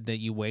the bed that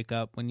you wake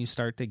up when you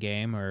start the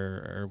game,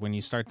 or when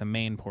you start the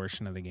main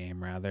portion of the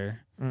game, rather.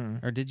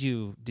 Or did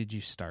you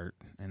start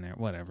in there?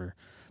 Whatever.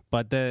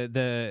 But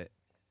the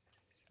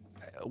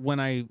when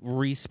I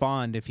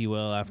respawned, if you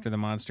will, after the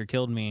monster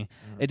killed me,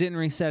 it didn't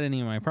reset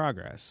any of my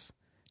progress.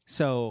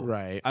 So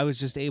Right. I was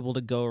just able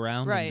to go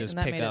around Right, and just and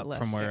that pick made it up less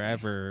from scary.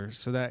 wherever.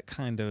 So that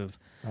kind of,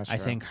 That's I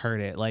true. think, hurt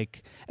it.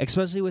 Like,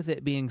 especially with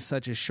it being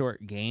such a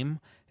short game,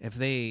 if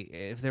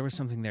there was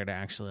something there to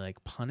actually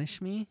like punish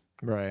me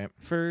Right.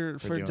 for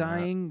doing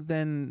dying,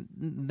 then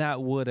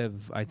that would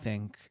have, I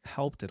think,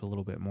 helped it a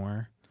little bit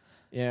more.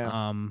 Yeah.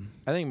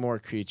 I think more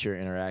creature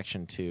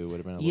interaction too would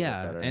have been a little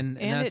bit better. and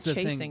And that's it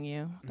the chasing thing.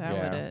 you. That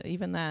Yeah. would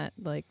even that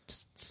like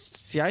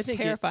See, I it's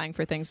think terrifying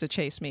for things to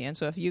chase me. And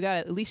so if you got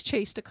at least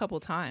chased a couple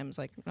times,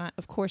 like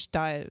of course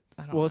die.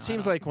 I don't well, know, it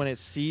seems like when it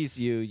sees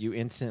you, you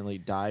instantly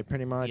die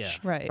pretty much. Yeah.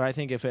 Right. But I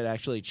think if it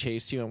actually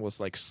chased you and was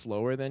like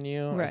slower than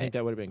you, I Right. think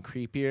that would have been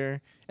creepier.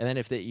 And then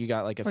if you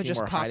got like a Or few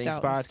just more popped hiding out and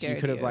spots, you scared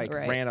could have you, like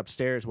right. ran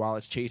upstairs while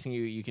it's chasing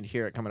you. You can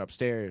hear it coming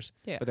upstairs,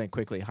 Yeah. but then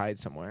quickly hide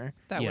somewhere.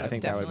 that Yeah, would I have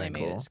think that would've definitely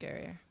been made cool.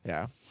 it scarier.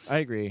 Yeah, I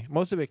agree.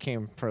 Most of it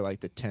came for like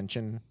the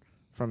tension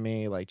from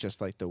me, like just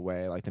like the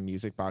way like the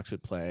music box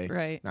would play.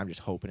 Right. And I'm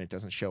just hoping it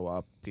doesn't show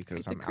up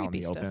because The I'm out in creepy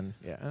the stuff. open.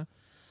 Yeah.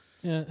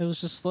 Yeah, it was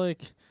just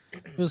like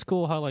it was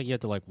cool how like you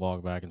had to like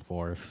walk back and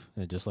forth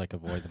and just like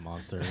avoid the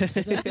monster.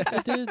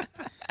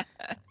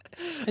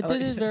 It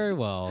did it very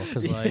well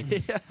because like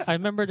I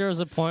remember there was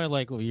a point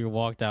like where you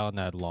walked down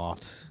that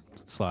loft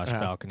 /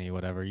 balcony,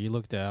 whatever. You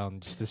look down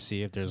just to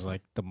see if there's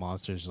like the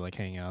monsters like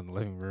hanging out in the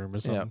living room or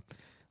something.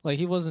 Like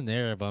he wasn't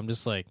there, but I'm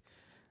just like,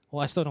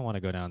 well, I still don't want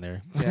to go down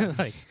there. Yeah.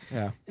 Like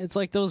Yeah. it's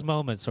like those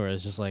moments where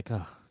it's just like,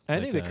 oh, I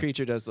like think the that.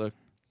 creature does look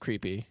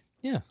creepy.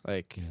 Yeah.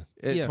 Like Yeah.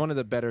 it's Yeah. one of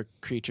the better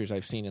creatures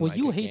I've seen in Well, like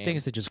you a hate game.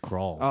 things that just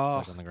crawl Oh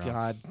like, on the ground,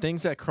 God!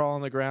 Things that crawl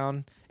on the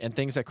ground and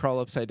things that crawl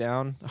upside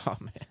down. Oh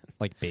man!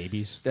 like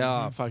babies. Oh,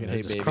 I fucking They're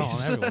hate just babies.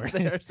 crawling everywhere.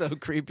 They're so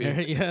creepy.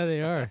 Yeah,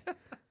 they are.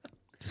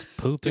 Just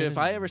pooping. Dude, if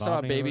I and ever saw a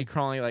vomiting baby everywhere.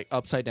 crawling like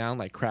upside down,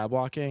 like crab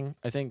walking,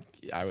 I think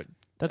I would.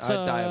 That's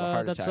I'd die of a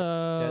heart that's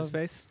attack. Dead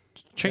Space?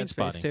 train Dead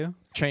Space spotting. too?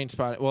 Train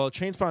spotting. Well,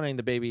 train spotting,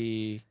 the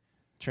baby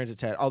turns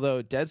its head.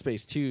 Although Dead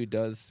Space 2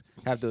 does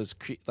have those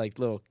like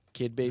little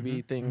kid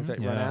baby things that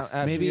run Yeah. out.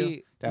 After you.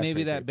 Maybe That's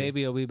pretty that creepy.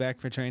 baby will be back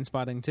for Train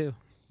Spotting too.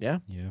 Yeah,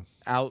 Yeah,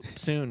 out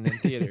soon in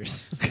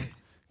theaters.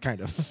 Kind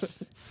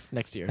of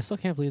next year. I still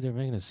can't believe they're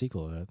making a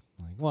sequel of that.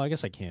 Like, well, I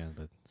guess I can,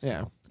 but Yeah.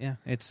 still. Yeah,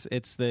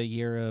 it's the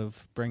year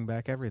of Bring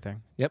Back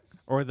Everything. Yep.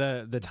 Or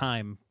the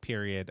time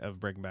period of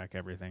Bring Back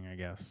Everything, I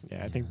guess.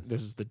 Yeah, I think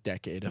this is the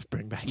decade of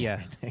Bring Back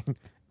Yeah. Everything.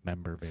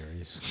 member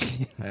berries.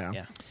 Yeah.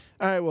 Yeah.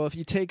 All right. Well, if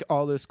you take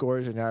all those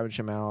scores and average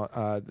them out,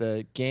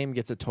 the game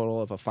gets a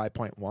total of a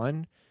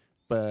 5.1.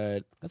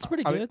 But That's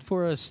pretty I good mean-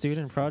 for a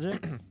student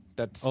project.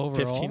 that's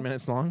Overall? 15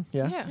 minutes long.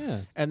 Yeah.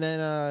 Yeah. And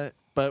then,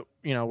 but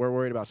you know, we're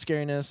worried about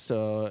scariness,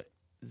 so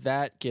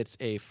that gets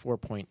a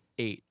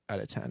 4.8 out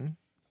of 10,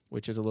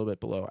 which is a little bit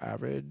below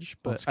average.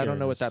 But What's I don't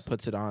know what scariness? that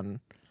puts it on.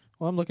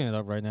 Well, I'm looking it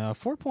up right now.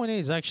 4.8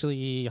 is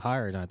actually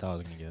higher than I thought I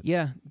was going to get.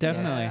 Yeah,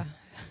 definitely. Yeah.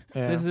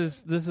 Yeah.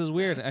 This is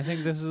weird. I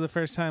think this is the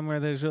first time where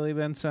there's really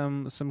been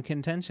some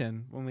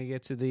contention when we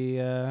get to the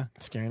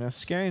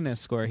Scariness. scariness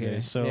score here. Okay,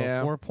 so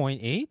Yeah.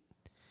 4.8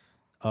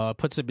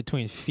 puts it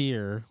between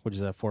Fear, which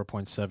is at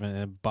 4.7,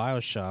 and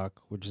Bioshock,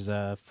 which is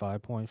at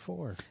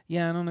 5.4.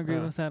 Yeah, I don't agree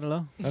with that at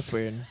all. That's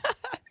weird.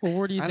 Well,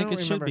 where do you I think don't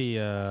it should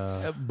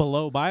remember. be?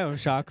 Below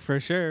Bioshock for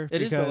sure.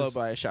 It is below because-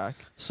 Bioshock.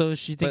 So you But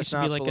think it it's should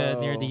be not like near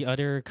below- the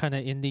other kind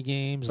of indie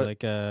games, But-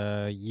 like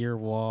Year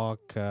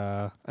Walk,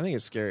 I think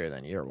it's scarier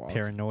than Yearwalk.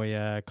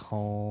 Paranoiac,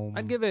 Home?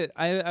 I'd give it.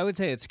 I would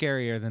say it's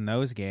scarier than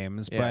those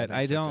games, Yeah, I but think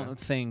I so, don't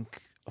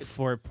think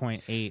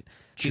 4.8.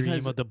 Dream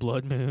because of the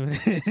Blood Moon.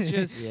 It's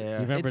just Yeah.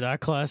 You remember that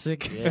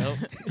classic? Yep.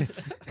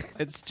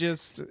 it's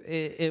just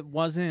it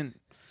wasn't.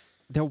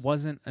 There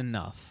wasn't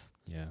enough.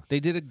 Yeah. They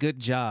did a good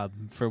job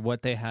for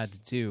what they had to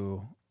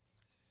do,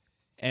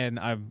 and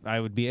I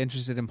would be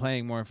interested in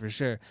playing more for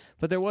sure.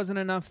 But there wasn't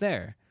enough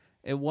there.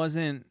 It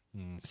wasn't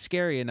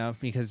scary enough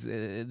because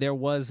there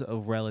was a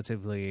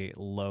relatively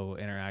low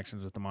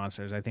interactions with the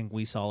monsters. I think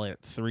we saw it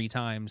 3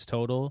 times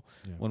total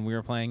when we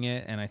were playing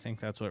it, and I think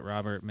that's what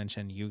Robert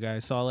mentioned. You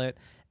guys saw it,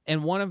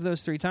 and one of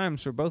those 3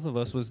 times for both of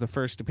us was the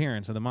first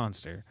appearance of the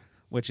monster,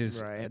 which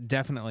is Right.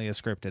 definitely a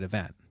scripted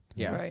event.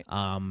 Yeah. Right.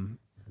 I'm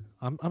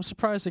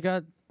surprised it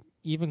got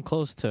even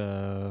close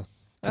to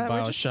We're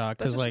Bioshock just- that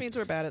because just like means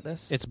we're bad at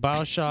this. it's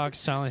Bioshock,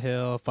 Silent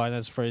Hill, Five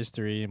Nights at Freddy's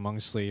 3, Among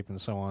Sleep, and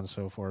so on and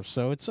so forth.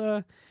 So it's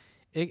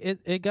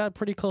it got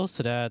pretty close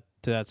to that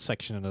that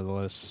section of the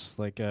list.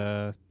 Like,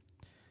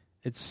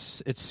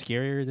 it's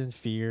scarier than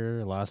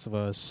Fear, Last of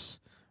Us,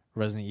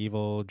 Resident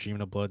Evil,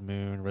 Dreaming of Blood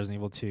Moon, Resident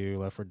Evil 2,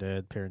 Left 4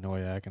 Dead,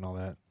 Paranoiac, and all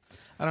that.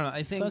 I don't know.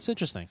 I think So that's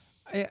interesting.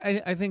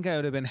 I think I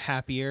would have been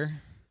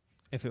happier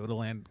if it would have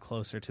landed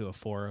closer to a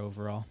 4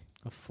 overall.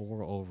 A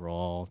 4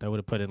 overall. That would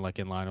have put it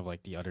in line of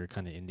like the other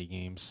kind of indie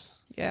games.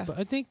 Yeah. But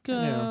I think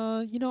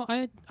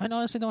I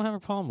honestly don't have a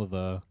problem with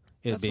it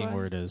That's being why.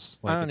 where it is.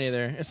 I don't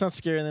either. It's not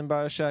scarier than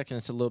BioShock, and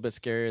it's a little bit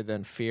scarier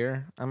than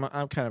Fear. I'm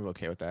kind of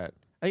okay with that.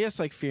 I guess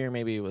like Fear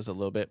maybe was a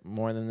little bit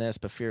more than this,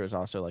 but Fear was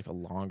also like a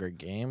longer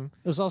game.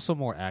 It was also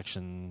more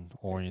action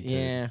oriented.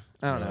 Yeah,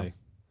 I don't know.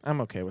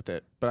 I'm okay with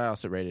it, but I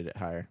also rated it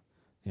higher.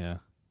 Yeah.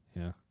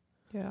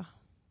 Yeah.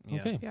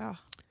 Okay. Yeah.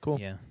 Cool.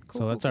 Yeah.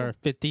 So that's our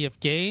 50th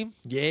game.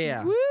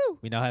 Yeah. Woo!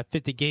 We now have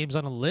 50 games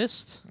on the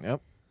list.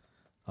 Yep.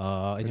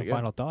 Any Pretty good.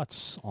 final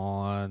thoughts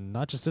on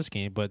not just this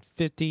game, but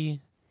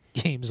 50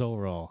 games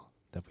overall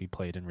that we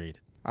played and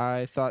rated?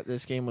 I thought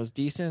this game was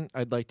decent.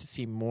 I'd like to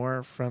see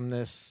more from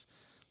this,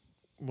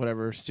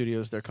 whatever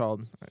studios they're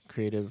called,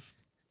 Creative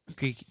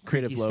Creaky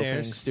Loafing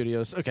Stairs.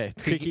 Studios. Okay,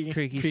 Creaky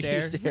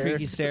Stair.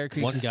 Creaky Stair.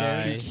 Creaky One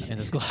guy Stairs. and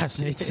his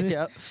classmates.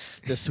 Yep,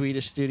 the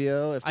Swedish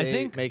studio. If I they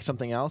think- make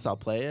something else, I'll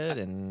play it.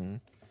 And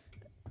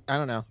I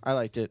don't know. I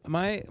liked it.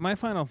 My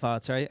final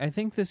thoughts are I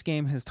think this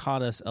game has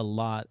taught us a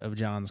lot of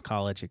John's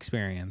college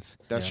experience.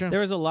 That's true.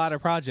 There was a lot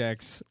of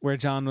projects where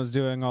John was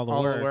doing all the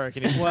All work. the work,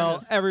 and he's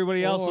Well,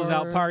 everybody else was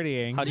out Or-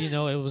 partying. How do you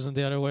know it wasn't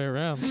the other way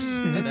around?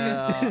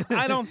 No.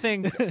 I don't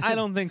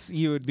think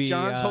you would be.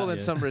 John's holding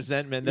yeah. some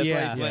resentment. That's why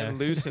Yeah. he's letting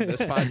loose in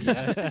this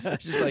podcast.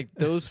 He's just like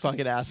those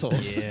fucking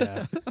assholes.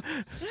 Yeah.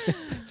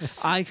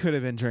 I could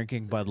have been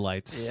drinking Bud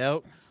Lights.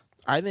 Yep.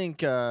 I think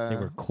They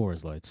were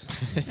Coors Lights.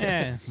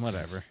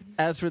 Whatever.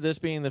 as for this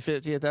being the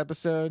 50th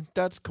episode,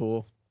 that's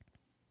cool.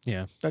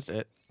 Yeah. That's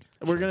it.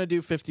 We're going to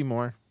do 50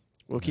 more.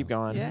 We'll keep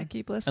going. Yeah,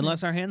 keep listening.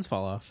 Unless our hands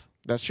fall off.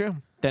 That's true.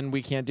 Then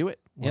we can't do it.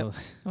 Well,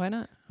 Why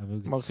not?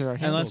 Most of our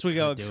hands Unless we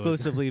go could do it.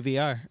 exclusively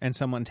VR and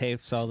someone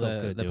tapes all Still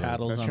the could do it.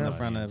 paddles That's on the true.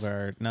 front of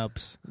our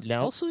nubs.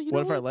 No. Also, you what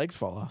know if our what? legs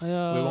fall off? We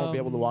won't be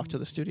able to walk to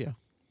the studio.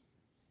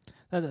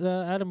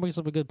 Adam brings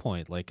up a good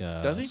point. Like,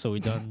 Does he? So we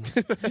done.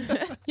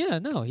 Yeah,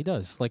 no, he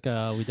does. Like,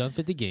 we done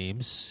 50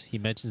 games. He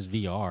mentions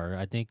VR.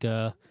 I think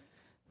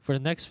for the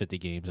next 50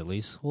 games, at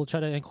least, we'll try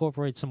to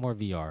incorporate some more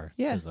VR.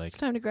 Yeah, 'Cause, like, it's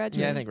time to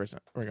graduate. Yeah, I think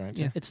we're going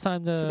to. Yeah. it's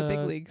time to to the big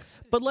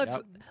leagues. But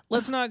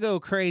let's not go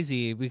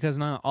crazy because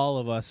not all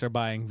of us are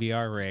buying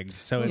VR rigs.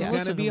 So it's Yeah. going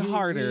to Listen, be we-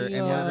 harder, we,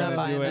 and we're not going to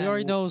buying do that. it. We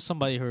already know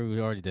somebody who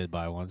already did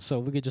buy one, so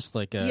we could just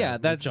like Yeah,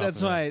 that's mooch off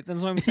of why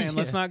I'm saying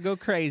let's Yeah. not go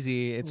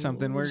crazy. It's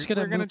something we're just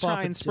going to mooch try off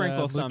and of,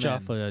 sprinkle some mooch in.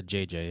 off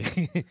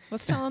JJ.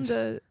 Let's tell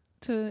them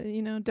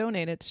to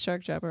donate it to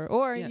Shark Dropper,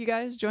 or Yeah. you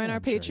guys join Yeah, our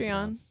I'm sure you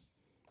Patreon,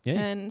 Yeah,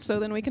 and so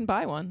then we can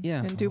buy one. Yeah.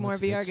 and do Well, more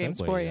that's a good VR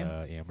games segue, for you.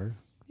 Amber.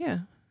 Yeah.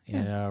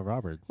 And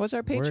Robert. What's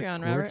our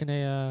Patreon, where Robert? can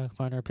they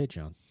find our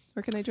Patreon?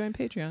 Where can they join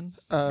Patreon?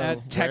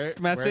 At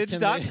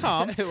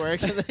textmessage.com.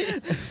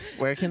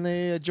 Where can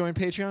they join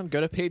Patreon? Go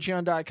to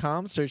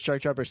patreon.com, search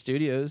Shark Dropper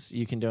Studios.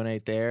 You can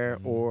donate there,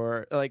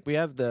 or like we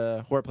have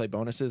the horror play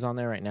bonuses on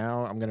there right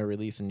now. I'm going to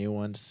release a new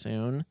one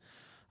soon.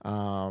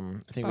 I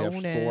think we have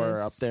 4 Bonus.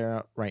 up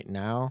there right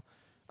now.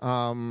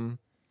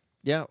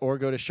 Yeah, or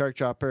go to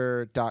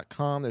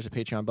sharkdropper.com. There's a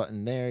Patreon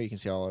button there. You can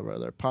see all of our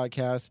other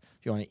podcasts.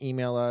 If you want to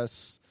email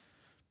us,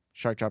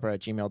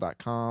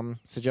 sharkdropper@gmail.com.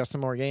 Suggest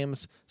some more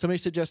games. Somebody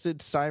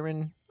suggested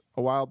Siren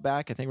a while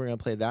back. I think we're going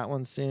to play that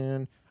one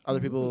soon. Other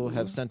people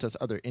have sent us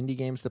other indie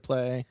games to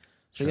play.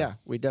 So, yeah,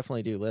 we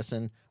definitely do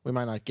listen. We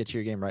might not get to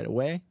your game right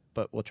away,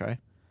 but we'll try.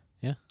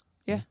 Yeah.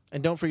 Yeah.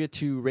 And don't forget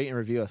to rate and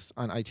review us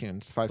on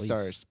iTunes. 5 Please.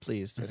 stars,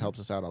 please. It helps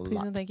us out a Please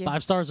lot. and thank you.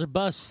 5 stars or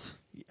bust.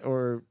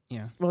 Or,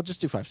 Yeah. well,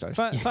 just do 5 stars.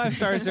 5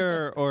 stars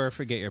or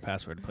forget your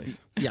password, please.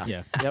 Yeah.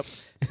 Yeah. Yep.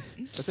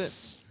 That's it.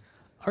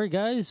 All right,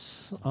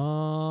 guys.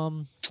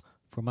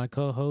 For my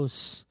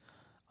co-hosts,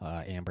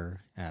 Amber,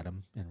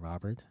 Adam, and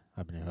Robert,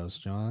 I've been your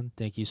host, John.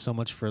 Thank you so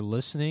much for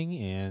listening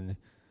and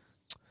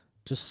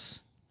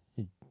just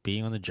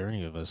being on the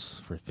journey with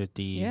us for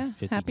 50. Yeah.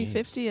 50 Happy games.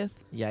 50th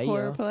Yeah,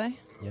 horror yeah. play.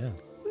 Yeah,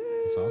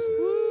 that's awesome.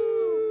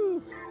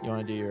 You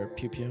want to do your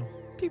pew pew?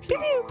 Pew pew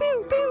pew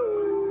pew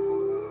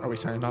pew. Are we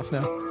signing off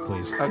now?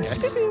 Please. Okay.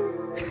 Pew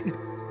pew.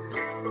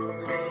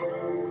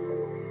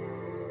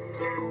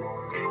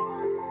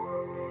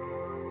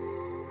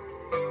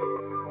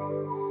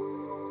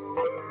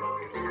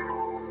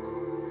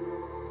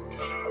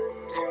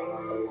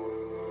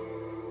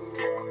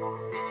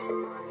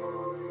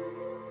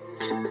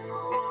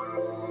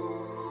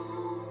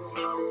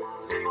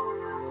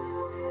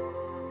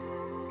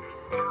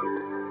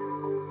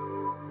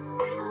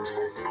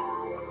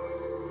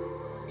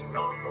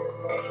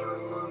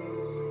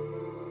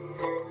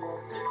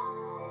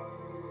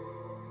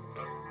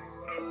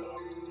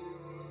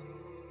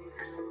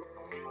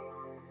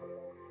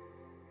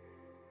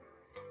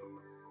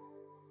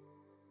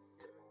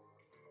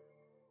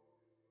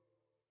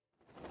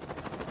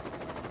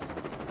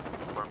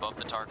 We're above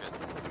the target.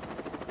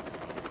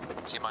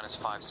 T-minus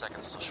 5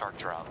 seconds till shark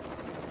drop.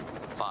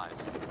 5,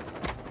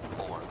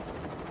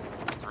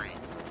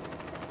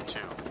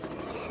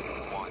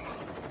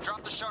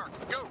 Drop the shark.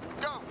 Go,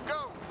 go,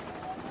 go!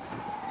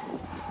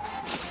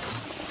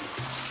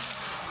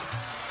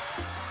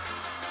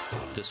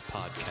 This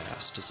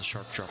podcast is a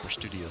Shark Dropper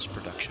Studios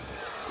production.